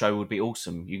 the roadshow would be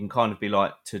awesome. You can kind of be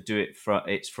like to do it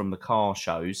it's from the car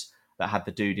shows that had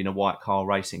the dude in a white car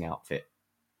racing outfit.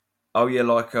 Oh yeah,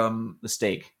 like The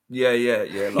Stig. yeah,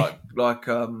 like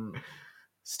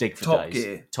Stig for Top days.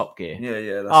 Gear. Top Gear.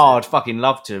 yeah. That's Oh, it. I'd fucking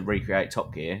love to recreate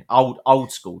Top Gear.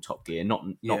 Old school Top Gear, not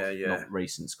Yeah.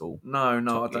 recent school. No,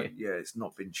 Top I don't. Gear. Yeah, it's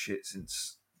not been shit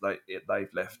since they've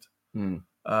left. Mm.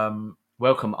 Um,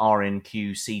 Welcome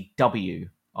RNQCW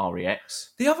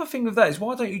REX. the other thing with that is,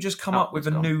 why don't you just come up with a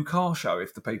it's gone. new car show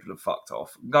if the people have fucked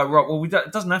off? Go right. Well,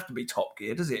 it doesn't have to be Top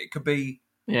Gear, does it? It could be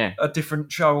Yeah. a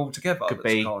different show altogether. Could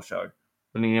That's be a car show.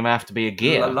 Wouldn't even have to be a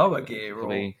gear. A lower gear Could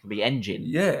or be engine.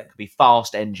 yeah, Could be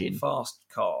fast engine. fast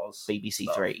cars. BBC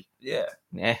stuff. 3. Yeah,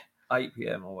 Yeah. 8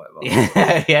 p.m. or whatever.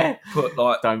 Yeah. Put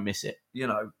like Don't miss it.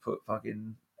 put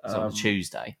fucking It's on a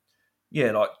Tuesday.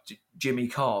 yeah, like Jimmy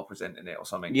Carr presenting it or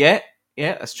something. Yeah,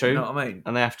 that's true. You know what I mean?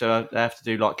 And they have to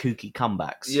do like kooky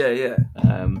comebacks. Yeah.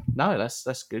 No, that's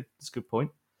good. That's a good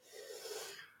point.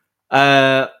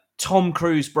 Tom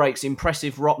Cruise breaks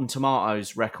impressive Rotten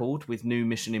Tomatoes record with new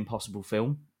Mission Impossible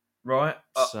film. Right.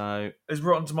 So Is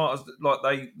Rotten Tomatoes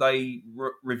like they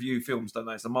review films, don't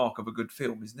they? It's the mark of a good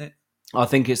film, isn't it? I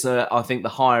think the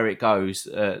higher it goes,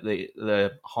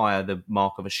 the higher the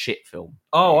mark of a shit film.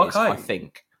 Oh, is, okay. I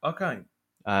think. Okay.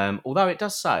 Although it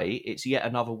does say it's yet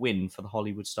another win for the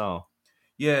Hollywood star.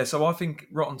 Yeah, so I think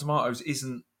Rotten Tomatoes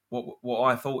isn't what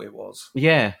I thought it was.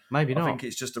 Yeah, maybe not. I think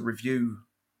it's just a review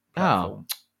platform.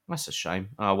 Oh, that's a shame.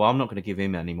 Oh, well, I'm not going to give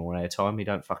him any more airtime. He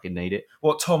don't fucking need it.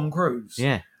 What, Tom Cruise?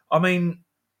 Yeah. I mean,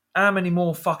 how many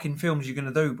more fucking films are you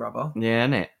going to do, brother? Yeah,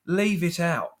 innit? Leave it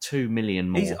out. 2 million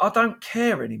more. I don't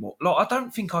care anymore. Like, I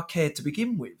don't think I cared to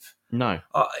begin with. No.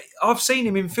 I've seen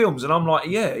him in films, and I'm like,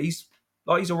 yeah, he's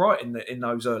all right in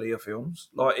those earlier films,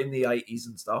 like in the 80s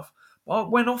and stuff. But I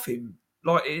went off him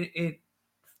like it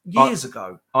years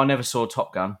ago. I never saw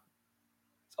Top Gun.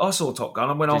 I saw Top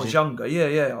Gun when I was you? younger.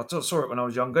 Yeah, I saw it when I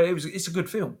was younger. It's a good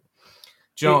film.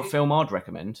 Do you know what film I'd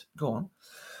recommend? Go on.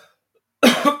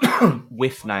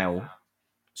 With Nail.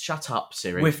 Shut up,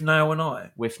 Siri. With Nail and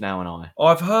I. With Nail and I.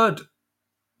 I've heard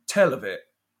tell of it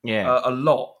Yeah. a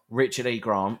lot. Richard E.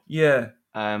 Grant. Yeah.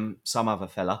 Some other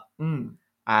fella. Mm.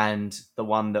 And the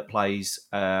one that plays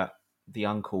the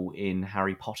uncle in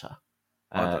Harry Potter.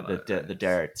 The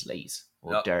Dursleys.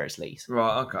 Or Dursleys.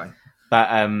 Right, okay.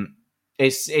 But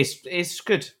it's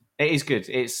good. It is good.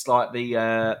 It's like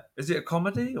the... Is it a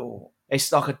comedy or...?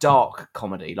 It's like a dark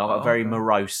comedy. Like a very okay.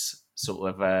 morose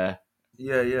sort of...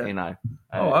 Yeah. You know.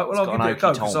 All right, well, I'll give it a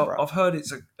go, because timbre. I've heard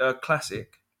it's a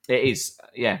classic. It is,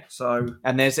 yeah. So...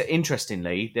 And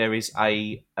interestingly, there is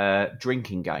a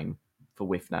drinking game for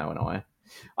With Now and I.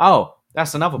 Oh,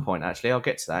 that's another point, actually. I'll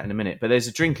get to that in a minute. But there's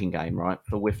a drinking game, right,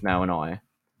 for With Now and I.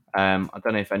 I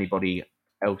don't know if anybody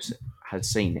else has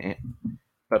seen it.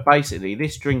 But basically,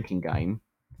 this drinking game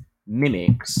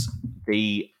mimics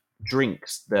the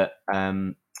drinks that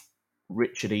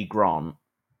Richard E. Grant,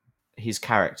 his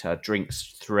character,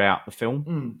 drinks throughout the film.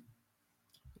 Mm.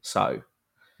 So,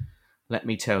 let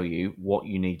me tell you what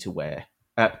you need to wear.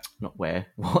 Not wear.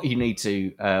 What you need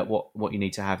to what you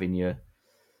need to have in your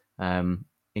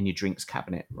drinks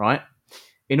cabinet, right?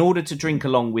 In order to drink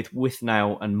along with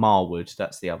Withnail and Marwood,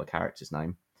 that's the other character's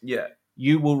name. Yeah.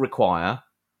 You will require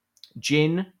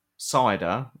gin,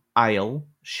 cider, ale,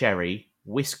 sherry,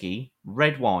 whiskey,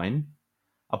 red wine,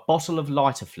 a bottle of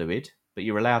lighter fluid, but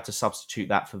you're allowed to substitute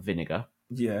that for vinegar.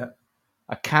 Yeah.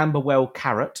 A Camberwell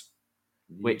carrot,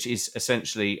 which is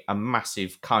essentially a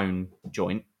massive cone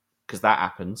joint, because that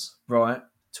happens Right.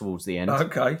 towards the end.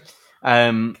 Okay.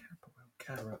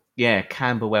 Carrot. Yeah,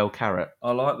 Camberwell carrot.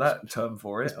 I like that term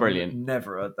for it. It's brilliant. I've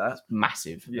never heard that.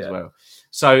 Massive Yeah. as well.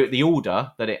 So the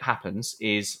order that it happens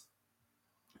is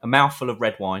a mouthful of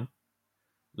red wine,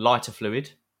 lighter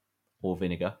fluid or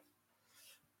vinegar,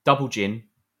 double gin,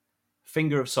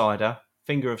 finger of cider,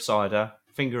 finger of cider,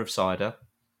 finger of cider,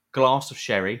 glass of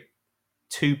sherry,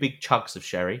 2 big chugs of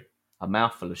sherry, a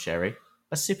mouthful of sherry,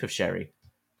 a sip of sherry,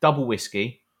 double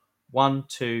whiskey, 1,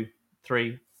 2,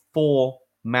 3, 4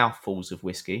 mouthfuls of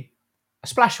whiskey, a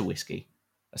splash of whiskey,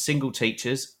 a single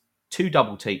teacher's, 2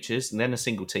 double teachers, and then a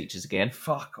single teacher's again,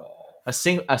 Fuck off.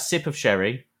 a sip of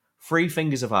sherry, 3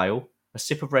 fingers of ale, a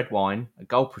sip of red wine, a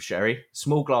gulp of sherry,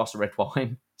 small glass of red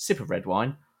wine, sip of red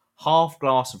wine, half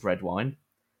glass of red wine,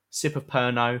 sip of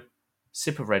Pernod,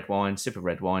 sip of red wine,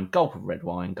 gulp of red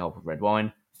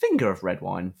wine, finger of red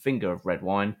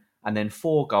wine, and then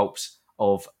 4 gulps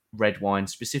of red wine,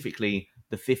 specifically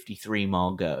the 53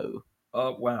 Margaux.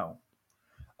 Wow.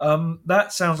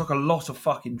 That sounds like a lot of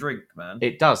fucking drink, man.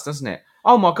 It does, doesn't it?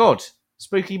 Oh my God.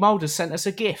 Spooky Moulder's sent us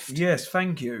a gift. Yes,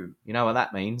 thank you. You know what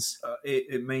that means?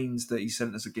 It means that he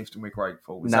sent us a gift and we're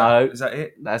grateful. Is that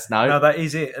it? That's No, that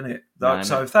is it, isn't it? No,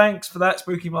 So no. thanks for that,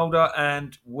 Spooky Moulder,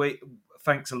 and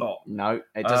thanks a lot. No,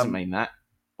 it doesn't mean that.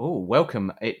 Oh,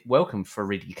 welcome,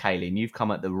 Faridi Kalin. You've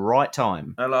come at the right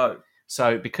time. Hello.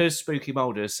 So, because Spooky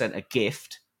Moulder has sent a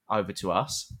gift over to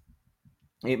us,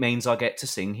 it means I get to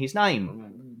sing his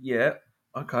name. Yeah.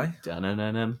 Okay.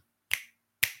 Dun-dun-dun-dum.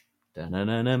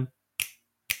 Dun-dun-dun-dum.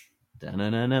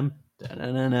 Dun-dun-dun-dum.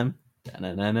 Dun-dun-dun-dum.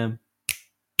 Dun-dun-dun-dum.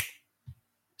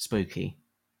 Spooky.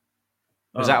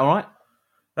 Was that all right?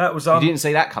 That was You didn't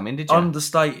see that coming, did you?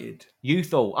 understated. You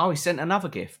thought, he sent another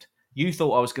gift. You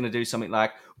thought I was going to do something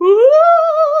like,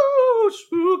 "Ooh,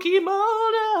 Spooky Moulder."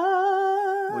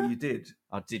 Well, you did.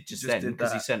 I did just You then did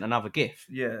because he that. sent another gift.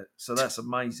 Yeah. So that's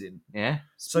amazing. Yeah.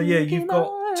 So yeah, Spooky you've got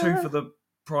Moulder. 2 for the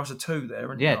price of 2 there.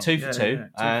 haven't Yeah, you? 2 for 2. Yeah, 2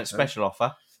 for 2. Special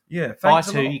offer. Yeah. Buy Thanks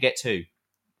a 2, lot. you get 2.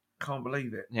 Can't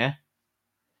believe it. Yeah.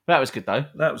 That was good though.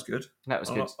 That was good. That was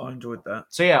good. I enjoyed that.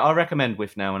 So yeah, I recommend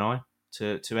With Now and I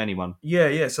to anyone.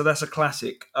 Yeah. So that's a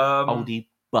classic. Oldie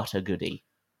but a goodie.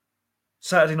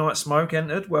 Saturday Night Smoke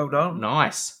entered. Well done.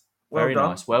 Nice. Well Very done.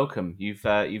 nice. Welcome. You've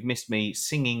missed me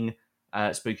singing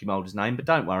Spooky Moulder's name, but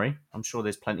don't worry. I'm sure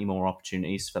there's plenty more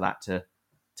opportunities for that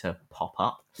to pop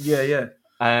up. Yeah.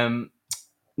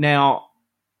 Now,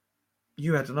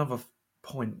 You had another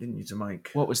point, didn't you, to make?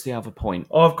 what was the other point?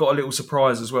 I've got a little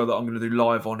surprise as well that I'm going to do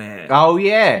live on air, Oh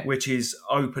yeah, which is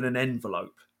open an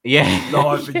envelope. yeah.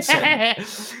 Live and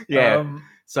sent. Yeah.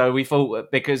 So we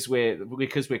thought because we're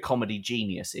comedy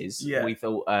geniuses, Yeah. we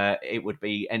thought it would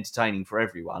be entertaining for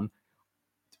everyone.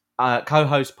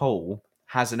 Co-host Paul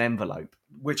has an envelope,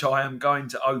 Which I am going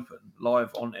to open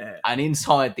live on air. and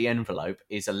inside the envelope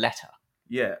is a letter.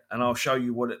 Yeah, and I'll show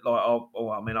you what it like.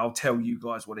 I'll tell you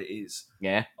guys what it is.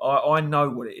 Yeah, I know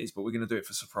what it is, but we're going to do it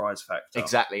for surprise factor.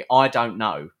 exactly. I don't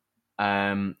know.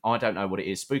 I don't know what it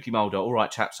is. Spooky Moulder. All right,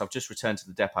 chaps. I've just returned to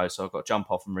the depot, so I've got to jump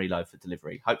off and reload for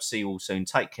delivery. Hope to see you all soon.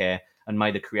 Take care, and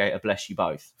may the Creator bless you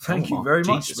both. Thank you my very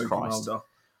much, Jesus Spooky Christ. Mulder.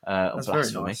 That's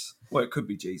That's very nice. Well, it could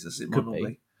be Jesus. It might Could not be.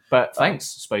 be. But thanks,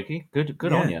 Spooky. Good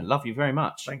on Yeah. you. Love you very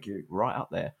much. Thank you. Right up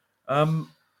there.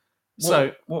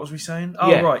 So what was we saying? Oh,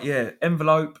 Yeah. right, yeah.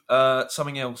 Envelope,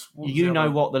 something else. What was You the know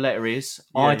other- what the letter is.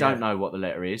 Yeah, I don't yeah. know what the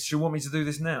letter is. Do you want me to do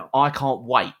this now? I can't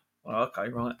wait. Oh, okay,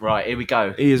 right. Right, here we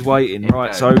go. He is waiting. Here we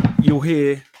Right, go. so you'll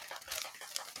hear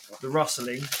the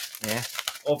rustling Yeah.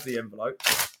 of the envelope.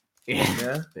 Yeah.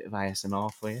 Yeah. Bit of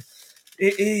ASMR for you.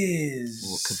 It is.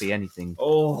 Or it could be anything.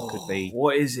 Oh, Could be.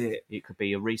 What is it? It could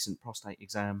be a recent prostate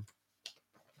exam.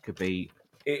 It could be.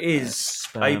 It is a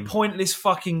Sperm. pointless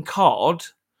fucking card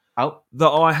Oh, that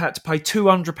I had to pay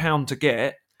 £200 to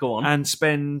get go on. and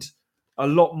spend a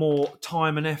lot more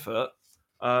time and effort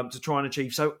to try and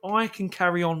achieve. So I can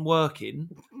carry on working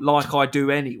like I do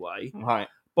anyway Right.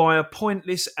 by a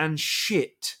pointless and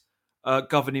shit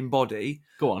governing body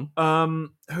Go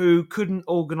on. who couldn't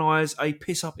organise a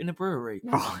piss up in a brewery.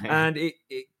 Right. And it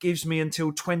gives me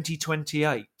until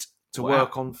 2028 to Wow.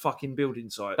 work on fucking building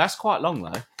sites. That's quite long,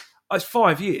 though. It's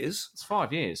 5 years. It's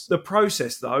 5 years. The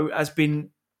process, though, has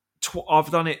been... I've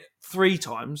done it 3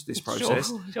 times, this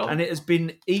process, Sure. and it has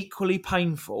been equally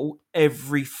painful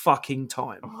every fucking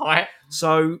time. Right.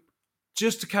 So,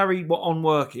 just to carry on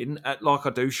working at like I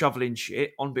do, shoveling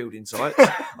shit on building sites,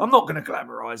 I'm not going to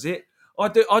glamorise it.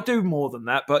 I do more than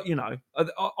that, but you know,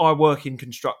 I work in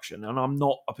construction and I'm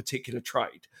not a particular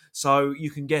trade, so you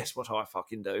can guess what I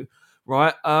fucking do,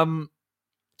 right?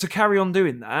 To carry on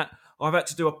doing that, I've had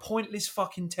to do a pointless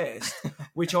fucking test,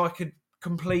 which I could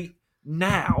complete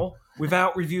now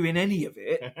without reviewing any of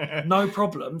it, no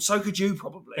problem. So could you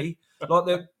probably.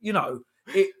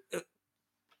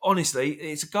 Honestly,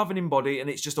 it's a governing body and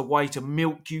it's just a way to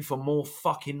milk you for more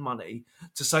fucking money,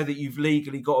 to say that you've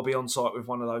legally got to be on site with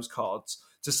one of those cards,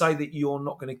 to say that you're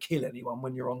not going to kill anyone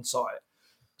when you're on site.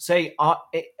 See,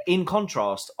 in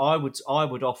contrast, I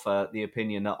would offer the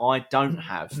opinion that I don't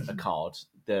have a card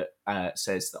that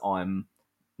says that I'm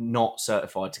not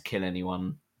certified to kill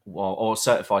anyone or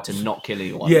certified to not kill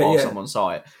anyone whilst I'm on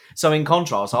site. So in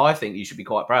contrast, I think you should be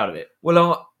quite proud of it.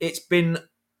 Well, it's been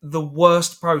the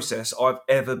worst process I've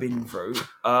ever been through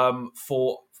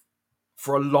for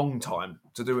a long time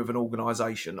to do with an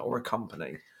organisation or a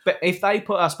company. But if they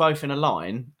put us both in a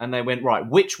line and they went, right,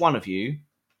 which one of you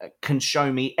can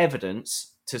show me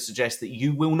evidence to suggest that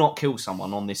you will not kill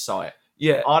someone on this site?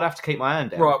 Yeah. I'd have to keep my hand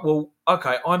down. Right, well,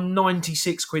 okay, I'm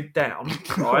 96 quid down,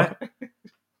 right?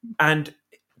 And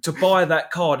to buy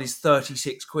that card is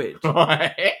 36 quid.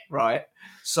 Right.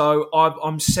 So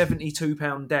I'm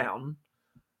 £72 down,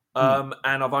 and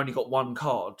I've only got one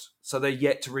card. So they're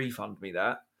yet to refund me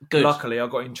that. Good. Luckily, I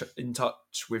got in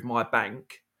touch with my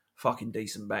bank, fucking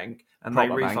decent bank, and Proper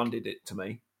they bank. refunded it to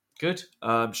me Good.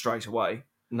 straight away.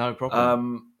 No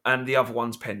problem. And the other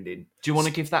one's pending. Do you want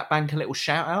to give that bank a little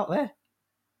shout out there?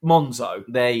 Monzo.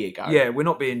 There you go. Yeah, we're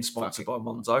not being sponsored by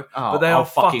Monzo, Oh, but they I are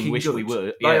fucking fucking wish good. we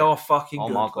were. They Yeah. are fucking Oh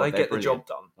good. my God, they they're get the job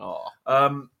brilliant. done.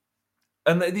 Oh.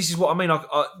 And this is what I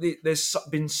mean. There's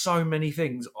been so many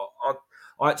things.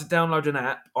 I had to download an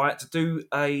app. I had to do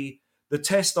the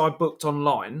test I booked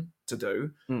online to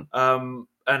do, and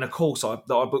a course that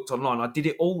I booked online. I did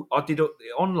it all. I did it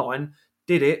online.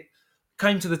 Did it.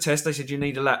 Came to the test. They said you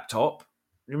need a laptop.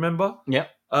 Remember?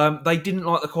 Yep. They didn't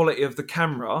like the quality of the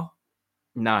camera.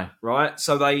 No. Right.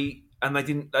 So they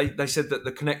said that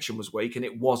the connection was weak, and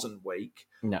it wasn't weak.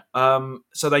 No.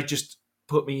 So they just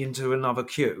put me into another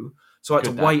queue. So I had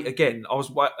Good to wait again. I was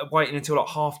waiting until like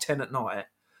 10:30 at night.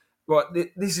 Right,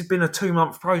 this has been a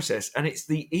 2-month process, and it's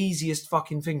the easiest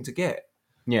fucking thing to get.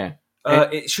 Yeah.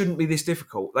 It shouldn't be this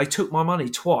difficult. They took my money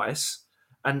twice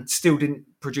and still didn't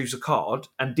produce a card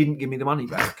and didn't give me the money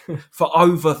back for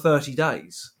over 30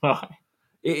 days. Right.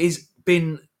 It's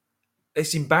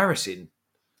embarrassing.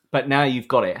 But now you've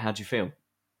got it. How do you feel?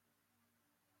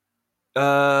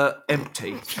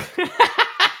 Empty.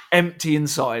 Empty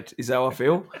inside is how I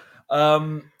feel.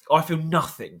 I feel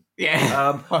nothing.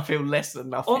 Yeah. I feel less than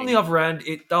nothing. On the other hand,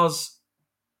 it does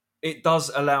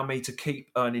allow me to keep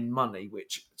earning money,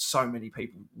 which so many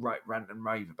people rant and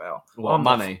rave about. What,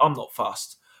 money? I'm not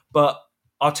fussed, but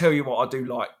I'll tell you what I do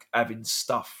like having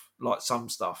stuff, like some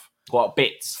stuff. What,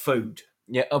 bits? Food.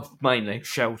 Yeah, mainly.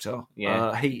 Shelter.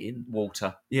 Yeah. Heating.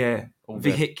 Water. Yeah. All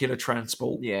good. Vehicular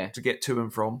transport. Yeah. To get to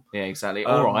and from. Yeah, exactly.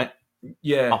 All right.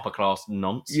 Yeah. Upper class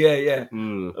nonce. Yeah.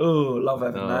 Oh, love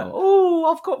having that.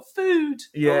 Oh, I've got food.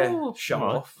 Yeah. Oh, show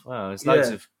right. off. Well, there's loads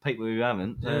of people who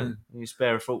haven't. You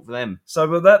spare a thought for them. So,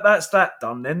 but that's that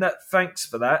done then. Thanks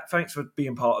for that. Thanks for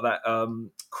being part of that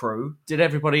crew. Did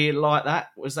everybody like that?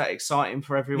 Was that exciting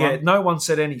for everyone? Yeah, no one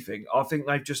said anything. I think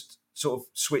they've just sort of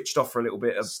switched off for a little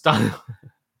bit of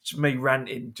me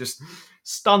ranting. Just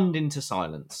stunned into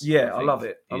silence. Yeah, I love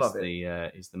it. I love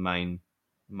it. Is the main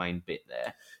bit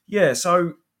there. Yeah,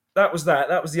 so that was that.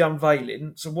 That was the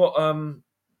unveiling. So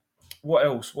what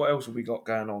else? What else have we got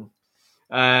going on?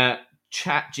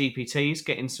 ChatGPT's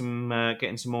getting some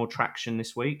more traction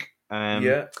this week.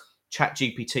 Yeah.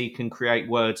 ChatGPT can create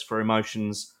words for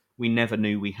emotions we never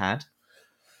knew we had.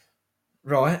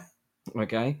 Right.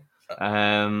 Okay.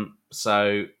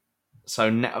 So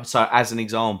as an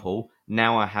example,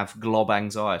 now I have glob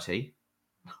anxiety.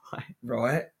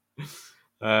 Right.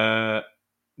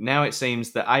 Now it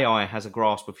seems that AI has a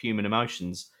grasp of human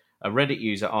emotions. A Reddit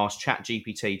user asked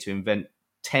ChatGPT to invent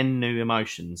 10 new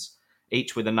emotions,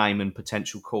 each with a name and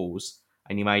potential cause,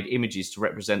 and he made images to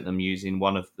represent them using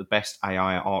one of the best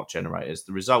AI art generators.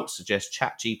 The results suggest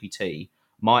ChatGPT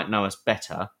might know us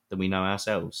better than we know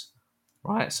ourselves.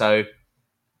 Right, so do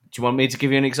you want me to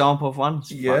give you an example of one?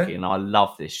 Yeah. I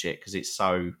love this shit because it's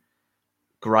so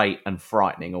great and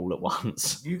frightening all at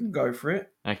once. You can go for it.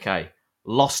 Okay.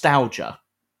 Nostalgia.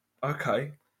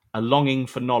 Okay. A longing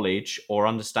for knowledge or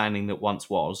understanding that once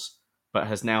was, but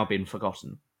has now been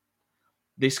forgotten.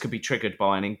 This could be triggered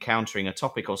by encountering a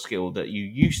topic or skill that you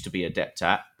used to be adept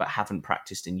at, but haven't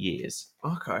practiced in years.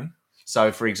 Okay.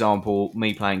 So, for example,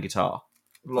 me playing guitar.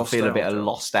 I feel a bit of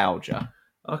nostalgia.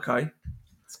 Okay.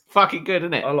 It's fucking good,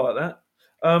 isn't it? I like that.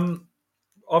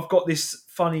 I've got this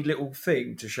funny little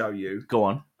thing to show you. Go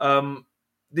on.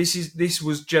 This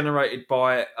was generated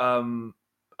by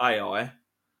AI.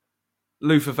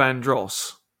 Luther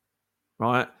Vandross.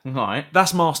 Right? Right.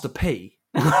 That's Master P.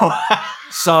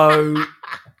 So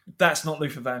that's not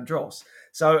Luther Vandross.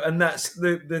 So, and that's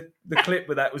the clip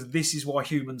with that was, this is why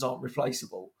humans aren't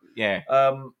replaceable. Yeah.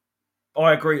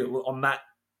 I agree on that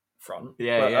front.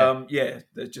 Yeah, but,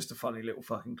 there's just a funny little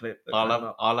fucking clip. I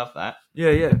love that.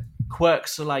 Yeah.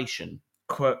 Quirksolation.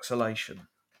 Quirksolation.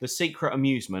 The secret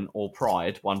amusement or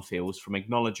pride one feels from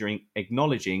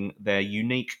acknowledging their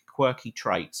unique, quirky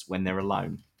traits when they're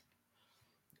alone.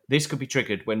 This could be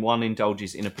triggered when one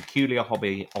indulges in a peculiar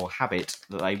hobby or habit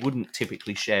that they wouldn't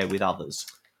typically share with others.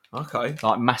 Okay.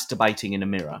 Like masturbating in a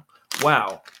mirror.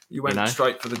 Wow. You went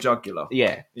straight for the jugular.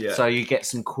 Yeah. Yeah. So you get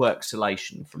some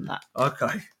quirksolation from that.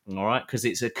 Okay. All right? Because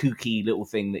it's a kooky little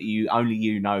thing that only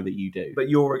you know that you do. But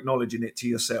you're acknowledging it to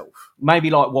yourself. Maybe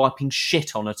like wiping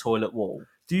shit on a toilet wall.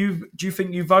 Do you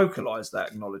think you vocalise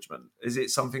that acknowledgement? Is it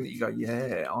something that you go,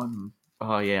 yeah,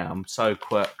 I'm so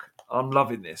quirk. I'm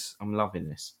loving this. I'm loving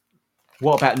this.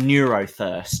 What about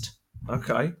neurothirst?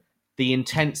 Okay. The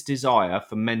intense desire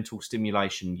for mental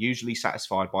stimulation, usually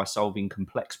satisfied by solving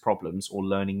complex problems or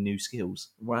learning new skills.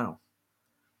 Wow.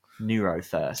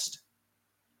 Neurothirst.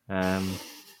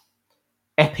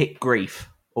 Epic grief.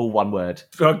 All one word.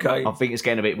 Okay. I think it's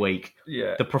getting a bit weak.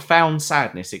 Yeah. The profound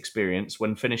sadness experienced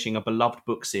when finishing a beloved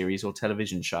book series or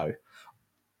television show.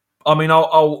 I mean,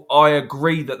 I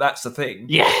agree that that's the thing.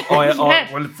 Yeah.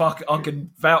 Well, fuck, I can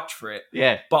vouch for it.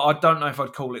 Yeah. But I don't know if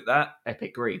I'd call it that.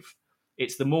 Epic grief.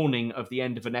 It's the mourning of the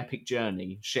end of an epic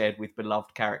journey shared with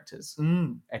beloved characters.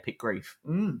 Epic grief.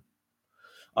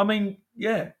 I mean,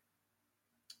 yeah,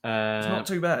 it's not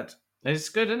too bad. It's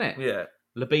good, isn't it? Yeah.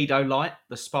 Libido light,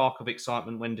 the spark of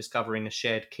excitement when discovering a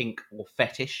shared kink or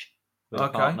fetish with a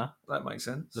partner. That makes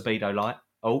sense. Libido light.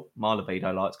 Oh, my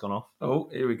libido light's gone off. Oh,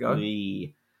 here we go.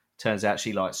 Turns out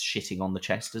she likes shitting on the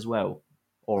chest as well,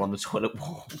 or on the toilet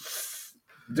wall.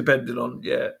 Depending on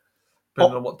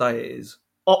what day it is.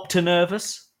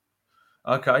 Optonervous.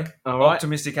 Okay. All right.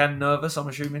 Optimistic and nervous, I'm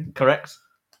assuming. Correct.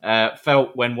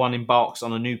 Felt when one embarks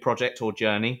on a new project or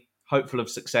journey, hopeful of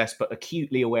success but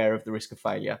acutely aware of the risk of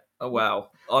failure. Oh wow,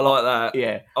 I like that.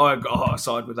 Yeah, I've got a hard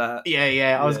side with that.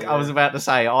 Yeah. I was about to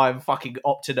say I'm fucking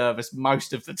optonervous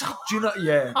most of the time. Do you know?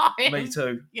 Yeah, me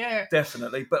too. Yeah,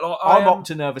 definitely. But I'm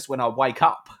optonervous when I wake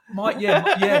up. My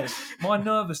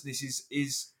nervousness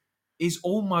is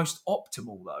almost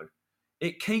optimal though.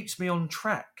 It keeps me on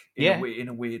track in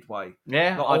a weird way.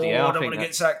 Yeah, like, I don't want to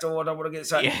get sacked. I don't want to get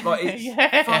sacked. Yeah. Like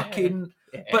it's fucking.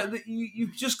 Yeah. But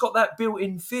you've just got that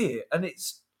built-in fear, and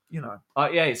it's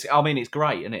it's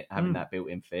great, isn't it? Having that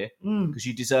built-in fear because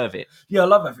you deserve it. Yeah, I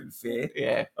love having fear.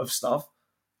 Yeah, of stuff,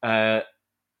 of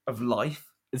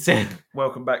life.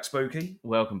 Welcome back, Spooky.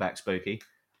 Welcome back, Spooky.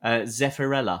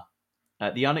 Zephyrella,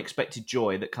 the unexpected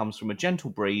joy that comes from a gentle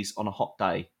breeze on a hot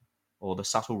day, or the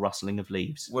subtle rustling of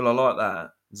leaves. Well, I like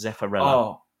that. Zephyrella.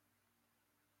 Oh.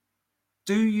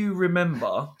 Do you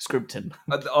remember... Scripton.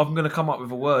 I'm going to come up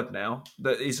with a word now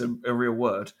that is a real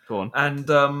word. Go on. And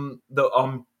that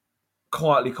I'm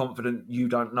quietly confident you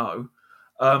don't know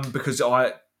because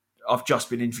I've just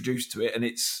been introduced to it and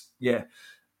it's... Yeah.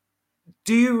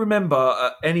 Do you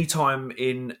remember any time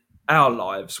in our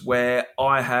lives where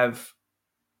I have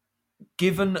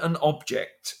given an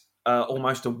object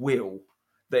almost a will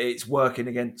that it's working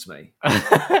against me?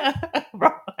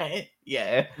 Right.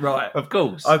 Yeah. Right. Of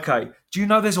course. Okay. Do you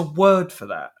know there's a word for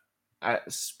that?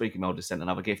 Speaking of descent,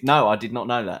 another gift. No, I did not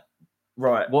know that.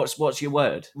 Right. What's your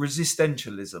word?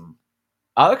 Resistentialism.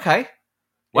 Oh, okay.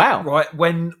 Wow. Right.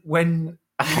 When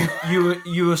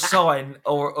you assign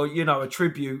or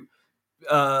attribute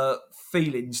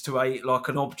feelings to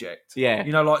an object.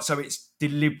 Yeah. So it's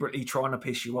deliberately trying to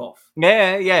piss you off.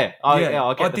 Yeah. I get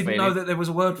I the didn't feeling. know that there was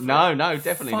a word for it. No,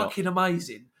 definitely not. Fucking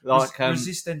amazing. Like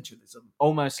resistentialism.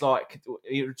 Almost like. Do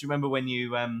you remember when you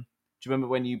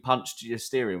punched your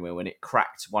steering wheel and it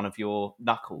cracked one of your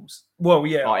knuckles? Well,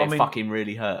 yeah. Like, it fucking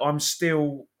really hurt. I'm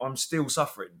still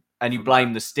suffering. And you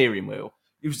blame the steering wheel.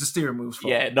 It was the steering wheel's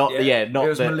fault. Not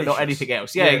anything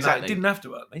else. Yeah, exactly. No, it didn't have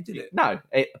to hurt me, did it? No,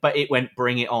 but it went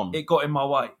bring it on. It got in my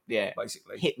way. Yeah,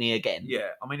 basically hit me again. Yeah,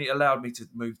 I mean, it allowed me to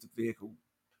move the vehicle,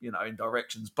 in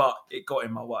directions, but it got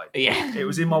in my way. Yeah, it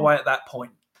was in my way at that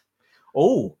point.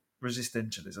 Oh,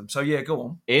 resistentialism. So yeah, go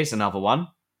on. Here's another one,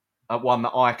 one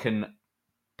that I can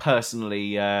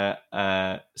personally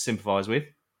sympathise with.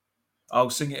 I'll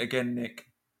sing it again, Nick.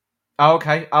 Oh,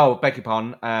 okay. Oh, beg your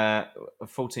pardon. A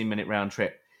 14-minute round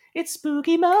trip. It's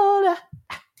spooky Mola.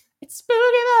 It's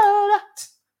spooky Mola.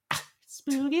 It's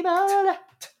spooky Mola.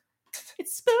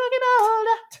 It's spooky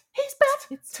Mola. He's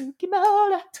back. It's spooky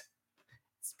Mola.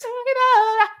 It's spooky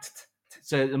Mola.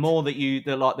 So the more that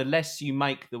the less you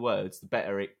make the words, the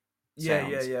better it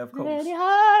sounds. Yeah, of course.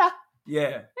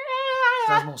 Yeah.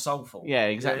 Sounds more soulful. Yeah,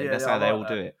 exactly. That's how they all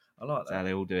do it. I like that. That's how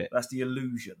they all do it. That's the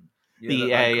illusion.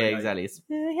 Yeah, exactly.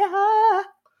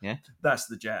 Yeah, that's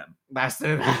the jam. That's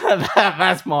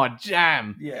my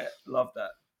jam. Yeah, love that.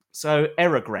 So,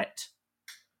 regret.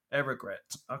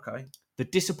 Okay. The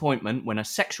disappointment when a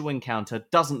sexual encounter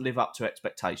doesn't live up to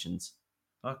expectations.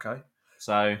 Okay.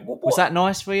 So, was that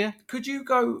nice for you? Could you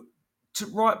go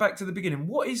right back to the beginning?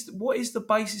 What is the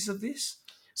basis of this?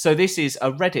 So, this is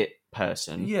a Reddit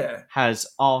person. Yeah. Has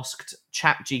asked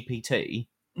ChatGPT,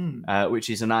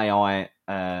 which is an AI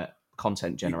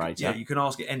content generator. You can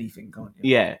ask it anything, can't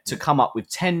you? Yeah, to come up with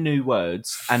 10 new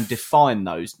words and define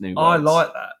those new words. I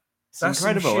like that. That's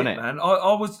incredible, isn't it? Man.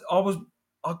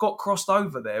 I got crossed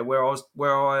over there where I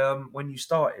when you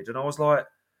started, and I was like,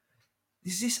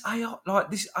 is this AI? Like,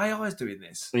 this AI is doing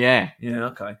this? Yeah. Yeah.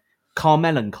 Okay.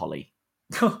 Carmelancholy.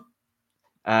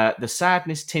 The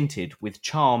sadness tinted with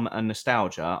charm and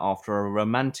nostalgia after a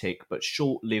romantic but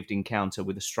short-lived encounter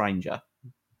with a stranger.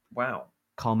 Wow.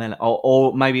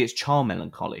 Or maybe it's charm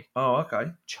melancholy. Oh,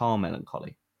 okay. Charm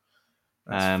melancholy.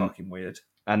 That's fucking weird.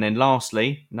 And then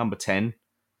lastly, number 10,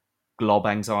 glob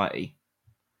anxiety,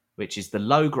 which is the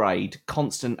low-grade,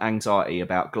 constant anxiety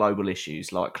about global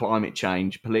issues like climate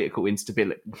change, political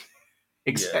instability,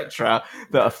 etc.,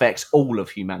 that affects all of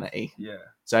humanity. Yeah.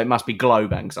 So it must be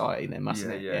globe anxiety then,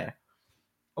 mustn't it? Yeah.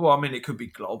 Well, I mean, it could be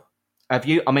glob. Have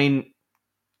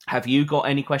you got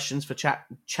any questions for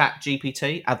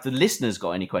ChatGPT? Have the listeners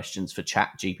got any questions for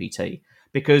ChatGPT?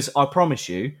 Because I promise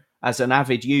you, as an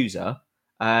avid user,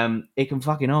 it can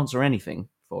fucking answer anything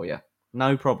for you.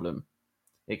 No problem.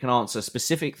 It can answer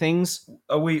specific things.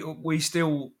 Are we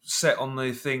still set on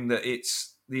the thing that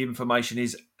the information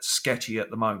is sketchy at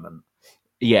the moment?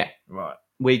 Yeah. Right.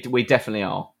 We definitely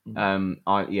are.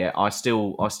 I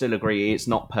still agree it's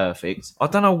not perfect. I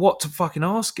don't know what to fucking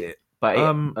ask it. But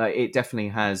it definitely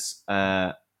has.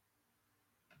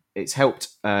 It's helped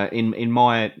in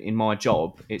my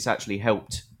job. It's actually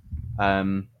helped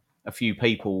a few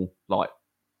people like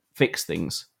fix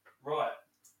things. Right.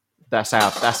 That's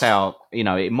how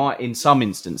it might, in some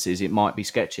instances it might be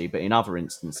sketchy, but in other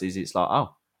instances it's like,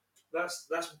 oh, that's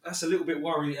a little bit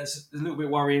worrying. That's a little bit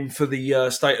worrying for the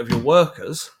state of your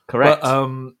workers. Correct.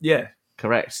 But, yeah.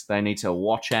 Correct. They need to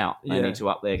watch out. They need to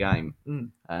up their game.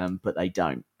 But they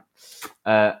don't.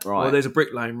 Right. Well, there's a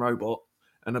bricklaying robot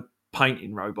and a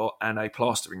painting robot and a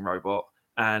plastering robot,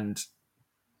 and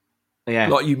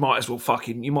like you might as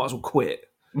well quit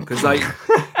because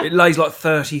it lays like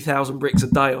 30,000 bricks a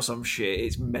day or some shit.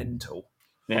 It's mental.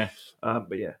 Yeah.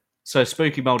 But yeah. So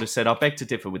Spooky Mulder said, I beg to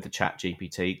differ with the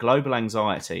ChatGPT. Global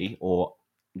anxiety or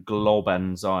glob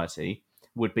anxiety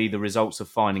would be the results of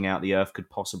finding out the Earth could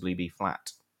possibly be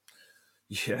flat.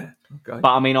 Yeah. Okay.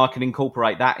 But I mean, I can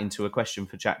incorporate that into a question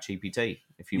for ChatGPT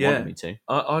if you wanted me to.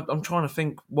 I'm trying to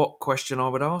think what question I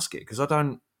would ask it because I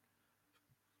don't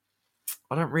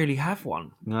really have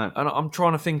one. No. And I'm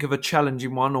trying to think of a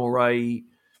challenging one or a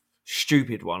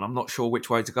stupid one. I'm not sure which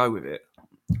way to go with it.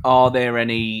 Are there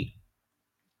any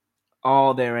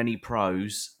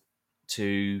pros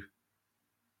to...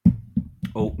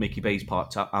 Oh, Mickey B's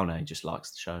piped up. Oh, no, he just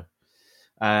likes the show.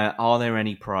 Are there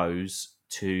any pros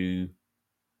to...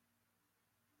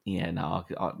 Yeah, no,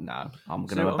 I'm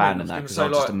going to abandon that because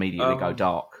I'll just immediately go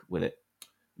dark with it.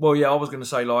 Well, yeah, I was going to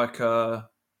say, like,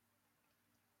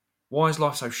 why is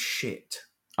life so shit?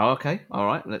 Oh, okay. All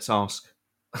right, let's ask.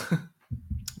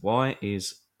 Why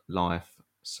is life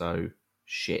so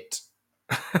shit?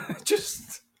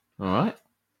 Just... All right.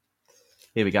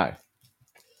 Here we go.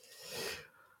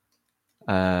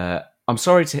 I'm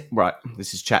sorry to... Right,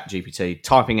 this is ChatGPT,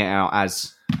 typing it out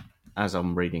as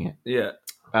I'm reading it. Yeah.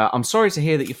 I'm sorry to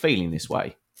hear that you're feeling this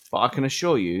way, but I can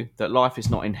assure you that life is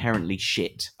not inherently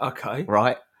shit. Okay.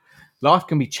 Right? Life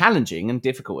can be challenging and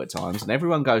difficult at times, and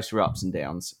everyone goes through ups and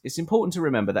downs. It's important to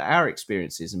remember that our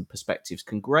experiences and perspectives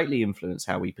can greatly influence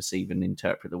how we perceive and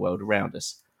interpret the world around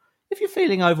us. If you're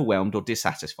feeling overwhelmed or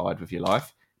dissatisfied with your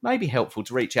life, it may be helpful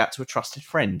to reach out to a trusted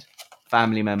friend,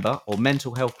 family member, or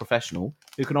mental health professional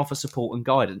who can offer support and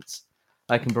guidance.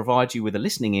 They can provide you with a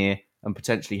listening ear and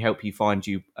potentially help you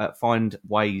find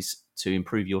ways to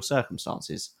improve your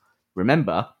circumstances.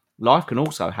 Remember, life can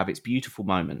also have its beautiful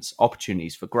moments,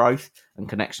 opportunities for growth, and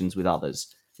connections with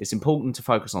others. It's important to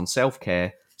focus on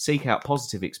self-care, seek out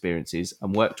positive experiences,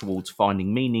 and work towards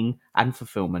finding meaning and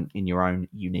fulfillment in your own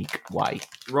unique way.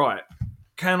 Right.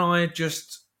 Can I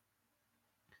just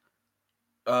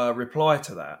reply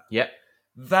to that? Yep.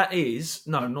 That is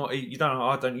not you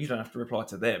don't. You don't have to reply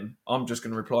to them. I'm just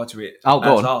going to reply to it go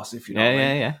as on. us, if you know what I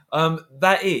mean. Yeah.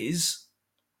 That is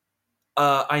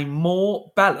a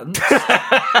more balanced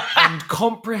and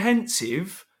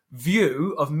comprehensive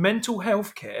view of mental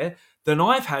health care than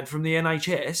I've had from the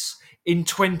NHS in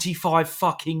 25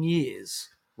 fucking years.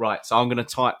 Right, so I'm going to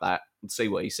type that and see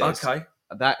what he says. Okay.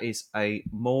 That is a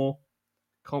more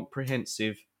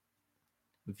comprehensive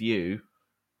view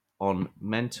on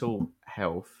mental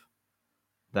health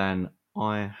than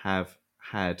I have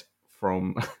had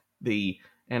from the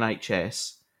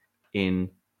NHS in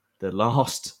the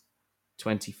last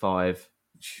 25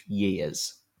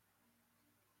 years.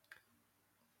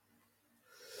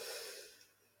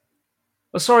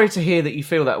 Well, sorry to hear that you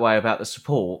feel that way about the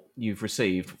support you've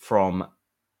received from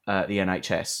the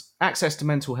NHS. Access to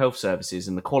mental health services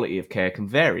and the quality of care can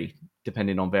vary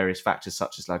depending on various factors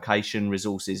such as location,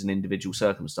 resources, and individual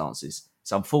circumstances.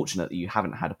 It's unfortunate that you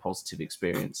haven't had a positive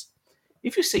experience.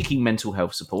 If you're seeking mental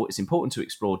health support, it's important to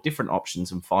explore different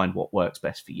options and find what works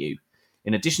best for you.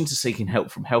 In addition to seeking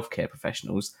help from healthcare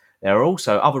professionals, there are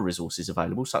also other resources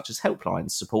available, such as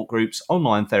helplines, support groups,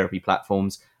 online therapy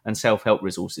platforms, and self-help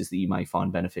resources that you may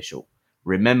find beneficial.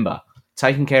 Remember,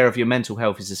 taking care of your mental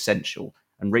health is essential,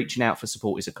 and reaching out for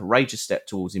support is a courageous step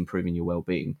towards improving your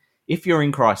well-being. If you're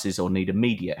in crisis or need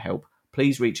immediate help,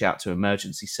 please reach out to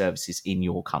emergency services in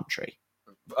your country.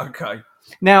 Okay.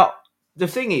 Now, the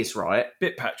thing is, right?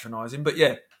 Bit patronising, but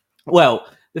yeah. Well,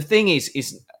 the thing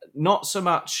is not so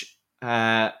much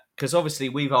because obviously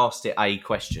we've asked it a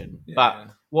question, but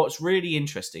what's really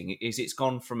interesting is it's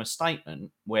gone from a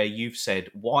statement where you've said,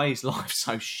 "Why is life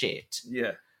so shit?"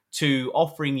 Yeah. to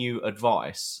offering you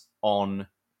advice on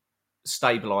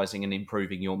stabilizing and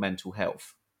improving your mental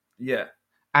health. Yeah.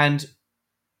 And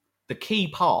the key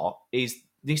part is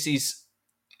this is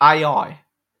AI.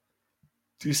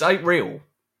 This ain't real.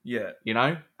 Yeah. You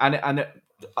know, and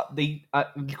the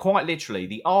quite literally,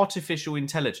 the artificial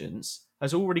intelligence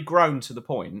has already grown to the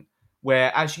point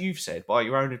where, as you've said by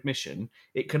your own admission,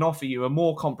 it can offer you a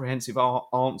more comprehensive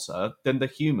answer than the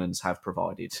humans have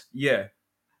provided. Yeah,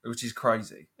 which is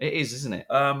crazy. It is, isn't it?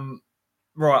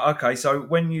 Right. Okay. So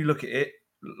when you look at it,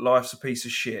 life's a piece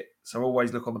of shit. So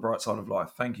always look on the bright side of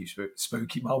life. Thank you,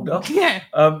 Spooky Mulder. Yeah.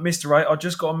 Mr. Ray, I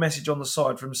just got a message on the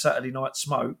side from Saturday Night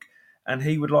Smoke, and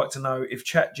he would like to know if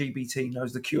ChatGPT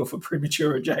knows the cure for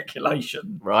premature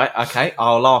ejaculation. Right. Okay.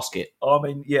 I'll ask it. I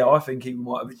mean, yeah, I think he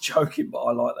might have been joking, but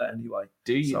I like that anyway.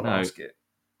 Do you so know? Ask it.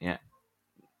 Yeah.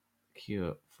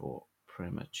 Cure for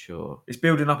premature. It's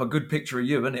building up a good picture of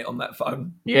you, isn't it, on that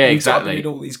phone? Yeah, you exactly. Typing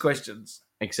in all these questions.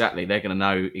 Exactly. They're going to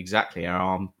know exactly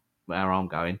where I'm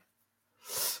going.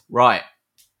 Right.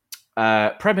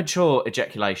 Premature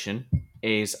ejaculation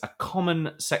is a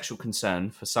common sexual concern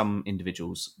for some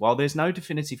individuals. While there's no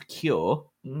definitive cure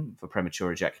for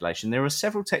premature ejaculation, there are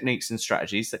several techniques and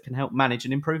strategies that can help manage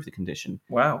and improve the condition.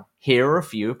 Wow. Here are a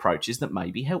few approaches that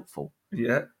may be helpful.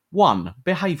 Yeah. 1.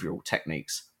 Behavioural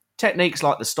techniques. Techniques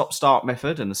like the stop-start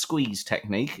method and the squeeze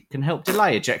technique can help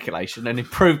delay ejaculation and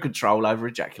improve control over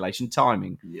ejaculation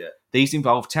timing. Yeah. These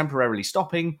involve temporarily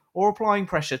stopping or applying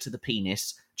pressure to the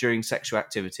penis during sexual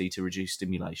activity to reduce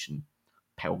stimulation.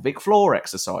 Pelvic floor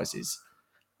exercises.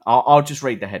 I'll just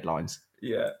read the headlines.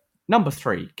 Yeah. Number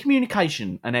 3,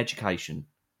 communication and education.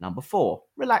 Number 4,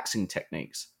 relaxing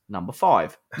techniques. Number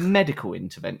 5, medical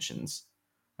interventions.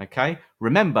 Okay?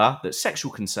 Remember that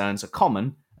sexual concerns are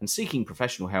common, and seeking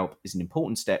professional help is an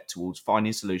important step towards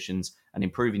finding solutions and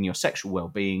improving your sexual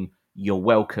well-being. You're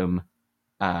welcome,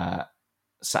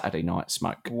 Saturday Night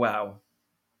Smoke. Wow.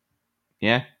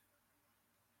 Yeah?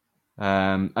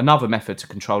 Another method to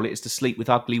control it is to sleep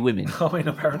with ugly women. I mean,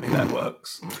 apparently that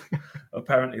works.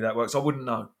 I wouldn't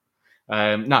know. No,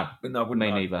 I wouldn't me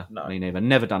know. neither. No. Me neither.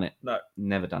 Never done it. No.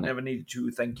 Never done it. Never needed to.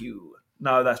 Thank you.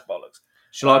 No, that's bollocks.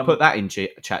 Shall I put that in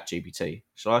ChatGPT?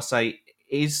 Shall I say,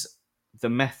 is the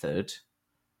method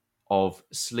of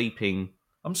sleeping...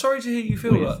 I'm sorry to hear you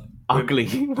feel that ugly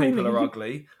people are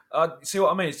ugly. See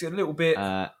what I mean? It's a little bit...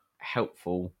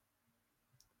 helpful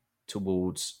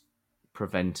towards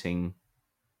preventing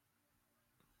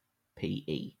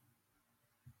PE.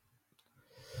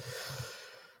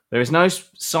 There is no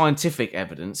scientific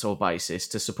evidence or basis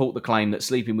to support the claim that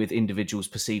sleeping with individuals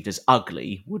perceived as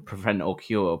ugly would prevent or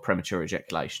cure premature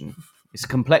ejaculation. It's a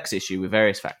complex issue with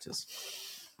various factors.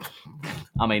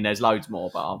 I mean, there's loads more,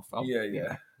 but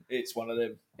Yeah. It's one of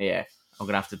them. Yeah, I'm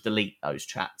going to have to delete those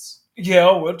chats. Yeah,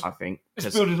 I would. I think.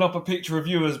 It's building up a picture of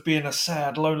you as being a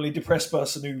sad, lonely, depressed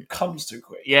person who comes too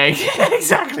quick. Yeah,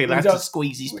 exactly. They have to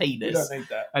squeeze his We penis don't need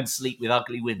that. and sleep with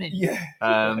ugly women. Yeah.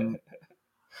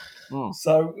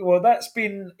 So, well, that's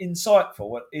been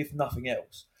insightful, if nothing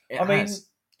else. I mean,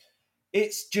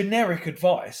 it's generic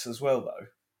advice as well, though.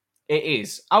 It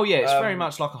is. Oh, yeah, it's very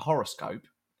much like a horoscope,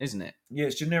 isn't it? Yeah,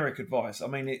 it's generic advice. I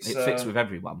mean, it fits with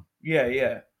everyone.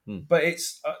 Yeah. But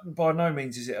it's by no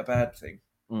means is it a bad thing.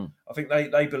 I think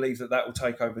they believe that will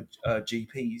take over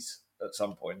GPs at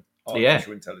some point.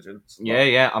 Artificial intelligence.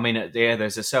 Yeah. I mean,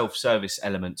 there's a self-service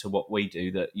element to what we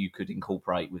do that you could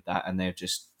incorporate with that, and they'll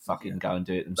just fucking go and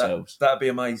do it themselves. That'd be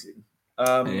amazing.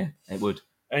 Yeah, it would.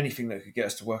 Anything that could get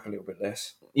us to work a little bit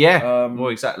less. Yeah, well,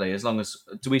 exactly. As long as...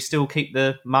 Do we still keep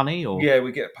the money? Or yeah,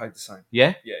 we get paid the same.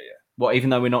 Yeah? Yeah. What, even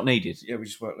though we're not needed? Yeah, we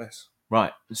just work less.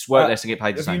 Right, just work less and get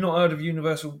paid the same. Have you not heard of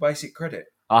universal basic credit?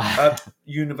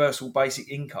 Universal basic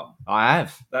income. I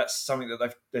have. That's something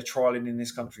that they're trialling in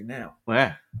this country now.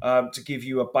 Yeah. To give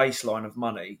you a baseline of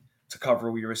money to cover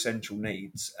all your essential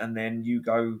needs, and then you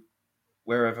go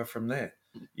wherever from there.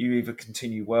 You either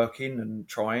continue working and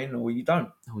trying, or you don't.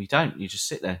 Oh, you don't. You just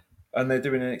sit there. And they're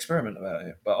doing an experiment about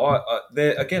it. But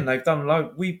they've done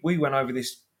load. We went over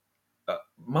this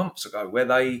months ago, where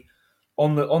they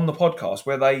on the podcast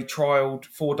where they trialed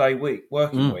 4-day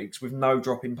working weeks with no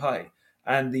drop in pay,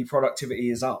 and the productivity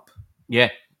is up.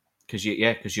 Yeah, because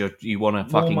you want to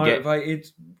More fucking motivated,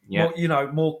 Yeah.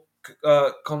 more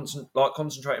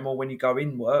concentrating more when you go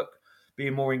in work,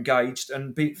 being more engaged,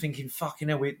 and thinking, fucking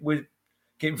hell, we're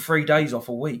getting 3 days off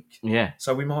a week, Yeah,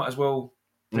 so we might as well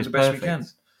do it's the best perfect. we can.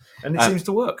 And it seems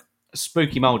to work.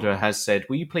 Spooky Mulder has said,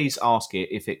 will you please ask it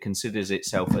if it considers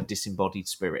itself a disembodied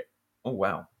spirit? Oh,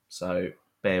 wow. So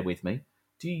bear with me.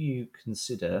 Do you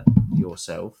consider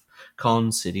yourself,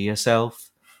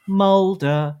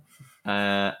 Mulder,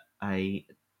 a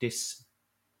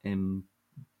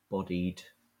disembodied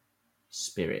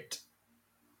spirit?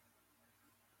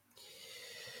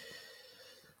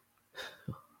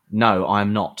 No, I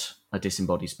am not a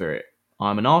disembodied spirit. I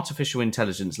am an artificial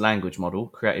intelligence language model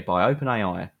created by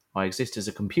OpenAI. I exist as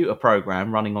a computer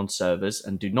program running on servers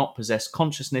and do not possess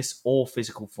consciousness or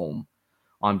physical form.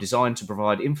 I am designed to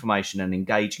provide information and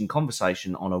engage in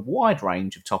conversation on a wide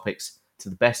range of topics to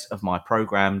the best of my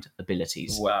programmed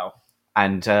abilities. Wow.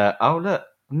 And, oh, look,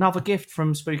 another gift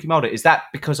from Spooky Mulder. Is that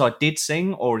because I did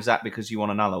sing, or is that because you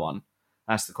want another one?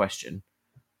 That's the question.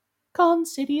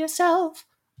 Consider yourself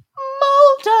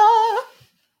Mulder.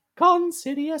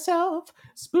 Consider yourself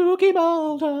Spooky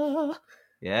Mulder.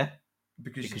 Yeah?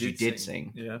 Because you did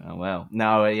sing. Yeah. Oh, well.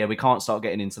 No, yeah, we can't start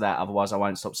getting into that. Otherwise, I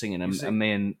won't stop singing. And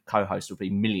me and co-host will be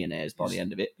millionaires by the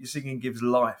end of it. Your singing gives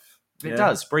life. It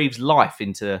does. Breathes life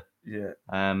into... Yeah.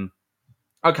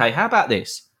 Okay, how about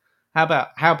this? How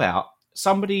about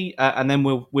somebody... and then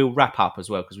we'll wrap up as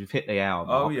well, because we've hit the hour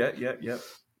mark. Oh, yeah.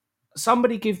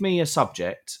 Somebody give me a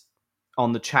subject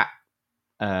on the chat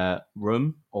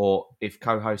room, or if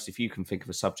co-host, if you can think of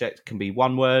a subject, can be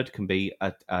one word, can be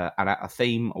a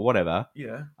theme or whatever.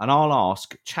 Yeah. And I'll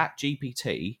ask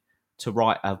ChatGPT to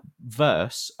write a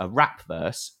rap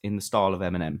verse in the style of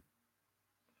Eminem.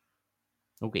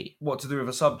 Okay. What to do with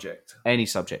a subject? Any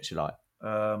subject you like.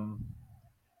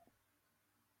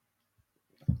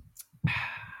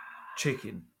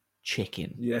 Chicken.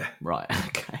 Yeah. Right.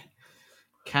 Okay.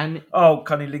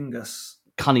 Cunnilingus.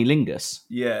 Cunnilingus.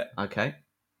 Yeah. Okay.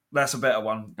 That's a better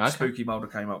one. Okay. Spooky Mulder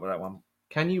came up with that one.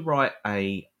 Can you write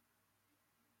a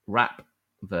rap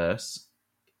verse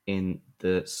in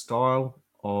the style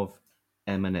of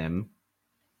Eminem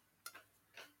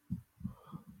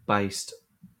based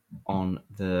on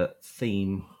the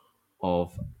theme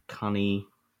of cunnilingus?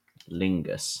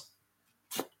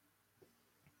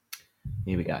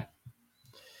 Here we go.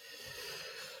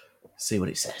 See what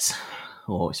it says.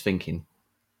 Or it's thinking.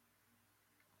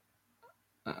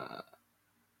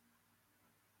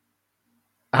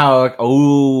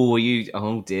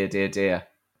 Oh dear.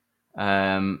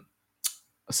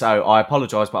 So I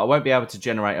apologise, but I won't be able to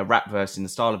generate a rap verse in the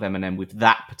style of Eminem with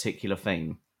that particular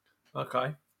theme.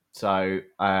 Okay. So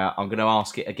I'm going to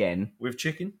ask it again With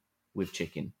chicken.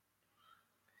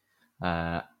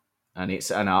 And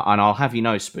I'll have you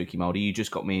know, Spooky Moldy, you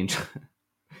just got me in.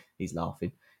 He's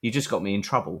laughing. You just got me in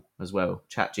trouble as well.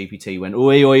 ChatGPT went,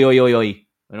 oi. We're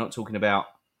not talking about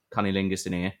cunnilingus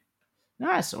in here.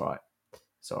 No, it's all right.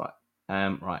 It's all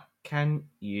right. Right. Can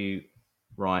you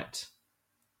write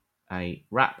a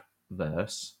rap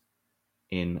verse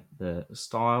in the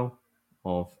style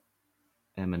of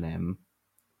Eminem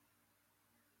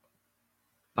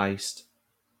based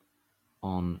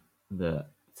on the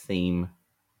theme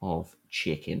of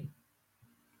chicken?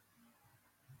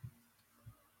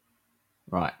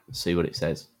 Right, see what it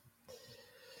says.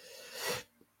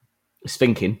 It's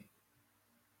thinking.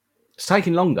 It's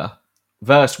taking longer.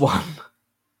 Verse 1.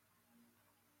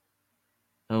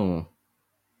 Oh.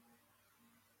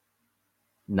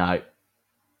 No.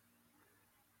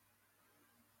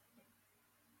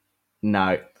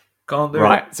 Can't do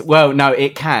right. it. Well, no,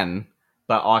 it can,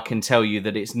 but I can tell you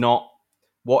that it's not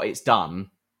what it's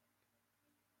done.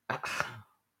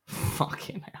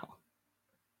 Fucking hell.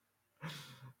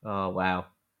 Oh, wow.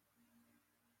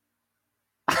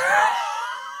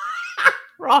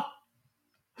 Right.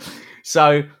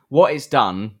 So, what it's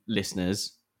done,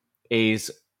 listeners,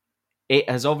 is it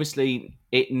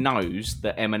knows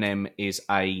that Eminem is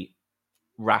a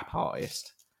rap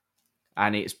artist,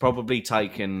 and it's probably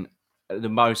taken the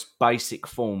most basic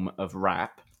form of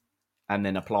rap and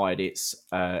then applied its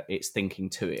thinking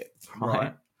to it.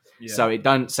 Right. Yeah. So it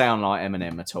don't sound like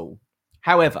Eminem at all.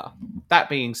 However, that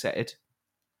being said,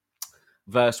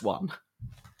 verse 1.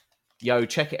 Yo,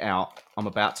 check it out. I'm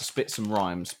about to spit some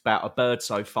rhymes about a bird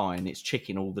so fine it's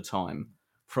chicken all the time.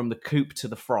 From the coop to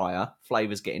the fryer,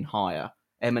 flavours getting higher.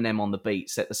 Eminem on the beat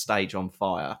set the stage on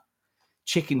fire.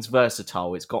 Chicken's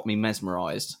versatile, it's got me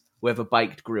mesmerised. Whether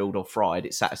baked, grilled or fried,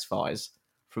 it satisfies.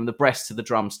 From the breast to the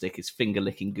drumstick, it's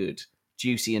finger-licking good.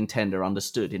 Juicy and tender,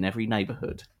 understood in every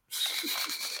neighbourhood.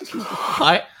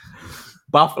 Right?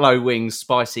 Buffalo wings,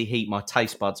 spicy heat, my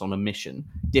taste buds on a mission.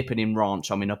 Dipping in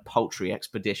ranch, I'm in a poultry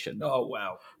expedition. Oh,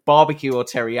 wow. Barbecue or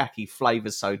teriyaki,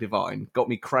 flavours so divine. Got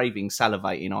me craving,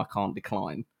 salivating, I can't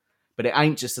decline. But it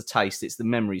ain't just the taste, it's the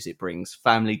memories it brings.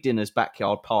 Family dinners,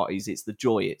 backyard parties, it's the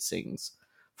joy it sings.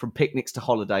 From picnics to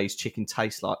holidays, chicken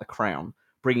tastes like the crown.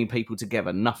 Bringing people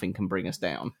together, nothing can bring us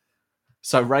down.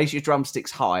 So raise your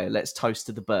drumsticks high, let's toast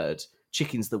to the bird.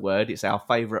 Chicken's the word, it's our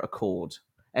favourite accord.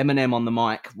 Eminem on the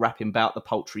mic, rapping about the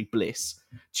poultry bliss.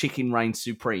 Chicken reigns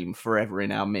supreme, forever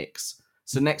in our mix.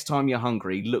 So next time you're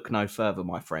hungry, look no further,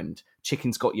 my friend.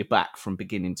 Chicken's got your back from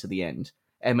beginning to the end.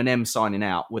 Eminem signing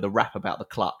out with a rap about the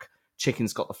cluck.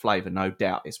 Chicken's got the flavour, no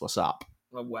doubt, is what's up.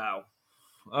 Oh, wow.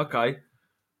 Okay.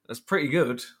 That's pretty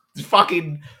good. It's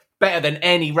fucking better than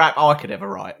any rap I could ever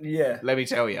write. Yeah. Let me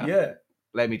tell you. Yeah.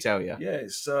 Let me tell you. Yeah,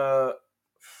 it's...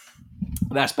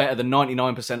 That's better than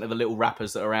 99% of the little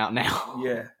rappers that are out now.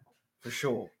 Yeah, for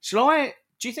sure. Do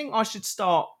you think I should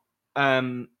start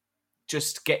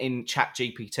just getting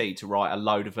ChatGPT to write a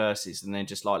load of verses and then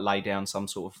just like lay down some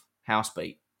sort of house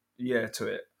beat? Yeah, to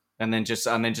it. And then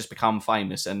just become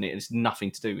famous and it's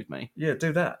nothing to do with me. Yeah,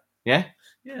 do that. Yeah?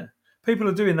 Yeah. People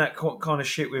are doing that kind of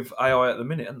shit with AI at the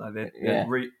minute, aren't they? They're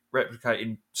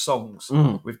replicating songs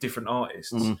with different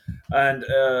artists. And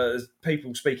there's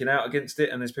people speaking out against it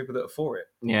and there's people that are for it.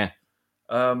 Yeah.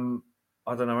 I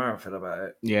don't know how I feel about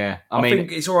it. Yeah. I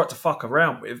think it's all right to fuck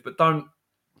around with, but don't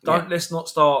let's not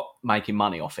start making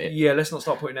money off it. Yeah, let's not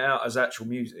start putting it out as actual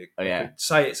music. Oh, yeah.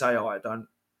 Say it's AI, don't.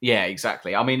 Yeah,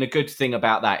 exactly. I mean, the good thing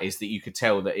about that is that you could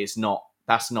tell that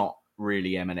that's not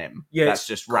really Eminem. Yeah, that's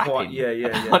just rapping.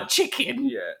 About chicken.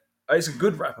 Yeah, it's a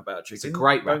good rap about chicken. It's a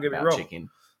great rap Don't get me about wrong. chicken.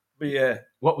 But yeah,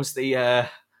 what was the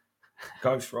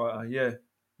Ghostwriter?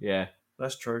 Yeah,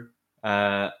 that's true.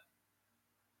 What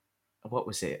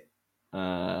was it?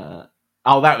 That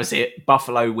was it.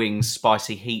 Buffalo wings,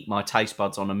 spicy heat, my taste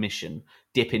buds on a mission.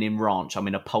 Dipping in ranch, I'm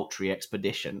in a poultry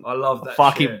expedition. I love that.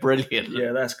 Fucking shit. Brilliant.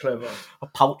 Yeah, that's clever. A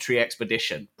poultry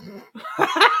expedition.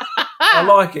 I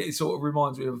like it. It sort of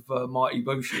reminds me of Mighty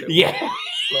Boosh. Yeah.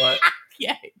 Like,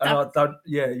 yeah. And I don't.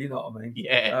 Yeah, you know what I mean.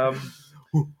 Yeah.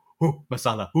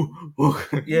 Masala.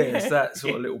 Yeah, it's that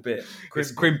sort of little bit.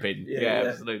 It's crimping. Yeah,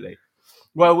 absolutely.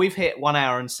 Well, we've hit 1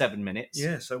 hour and 7 minutes.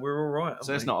 Yeah, so we're all right.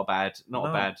 So it's not a bad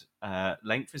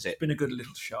length, is it? It's been a good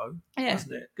little show,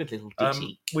 hasn't it? Good little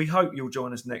ditty. We hope you'll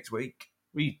join us next week.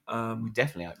 We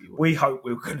definitely hope you will. We hope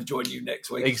we're going to join you next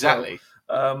week. Exactly.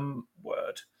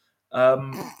 Word.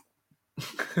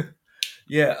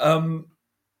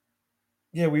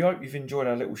 Yeah, we hope you've enjoyed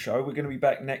our little show. We're going to be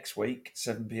back next week,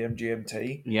 7 p.m.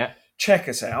 GMT. Yeah. Check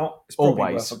us out. It's probably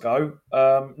Always. worth a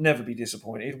go. Never be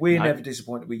disappointed. We're never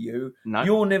disappointed with you. No.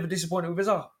 You're never disappointed with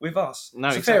us. No,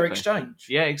 it's a exactly. fair exchange.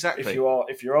 Yeah, exactly.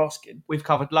 If you're asking. We've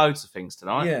covered loads of things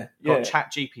tonight. Yeah. Got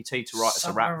ChatGPT to write us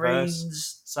a rap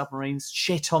verse. Submarines.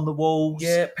 Shit on the walls.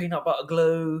 Yeah, peanut butter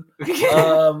glue.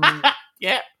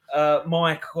 Yeah.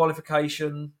 My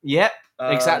qualification. Yep.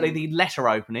 Exactly. The letter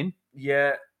opening.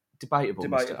 Yeah. Debatable.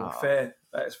 Fair.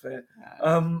 That is fair.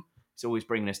 He's always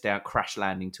bringing us down, crash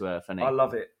landing to Earth, and I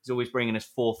love it. He's always bringing us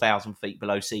 4,000 feet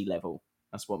below sea level.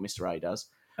 That's what Mr. A does.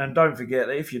 And don't forget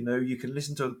that if you're new, you can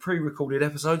listen to the pre-recorded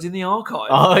episodes in the archive.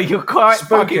 Oh, you're quite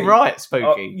fucking right,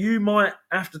 Spooky. You might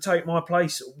have to take my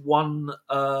place one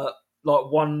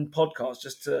podcast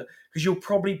just to, because you'll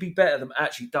probably be better than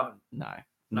actually don't.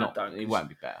 Don't. It won't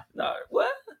be better. No,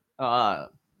 what?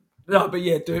 No, but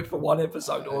yeah, do it for one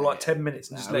episode or like 10 minutes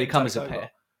and just let we it come take as a over.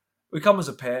 pair. We come as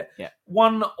a pair. Yeah.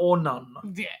 One or none.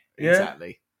 Yeah,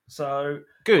 exactly. So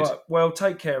good. Right, well,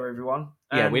 take care, everyone.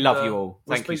 Yeah, we love you all.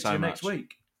 We'll Thank you speak so to you much. next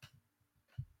week.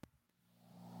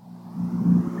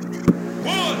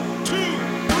 1,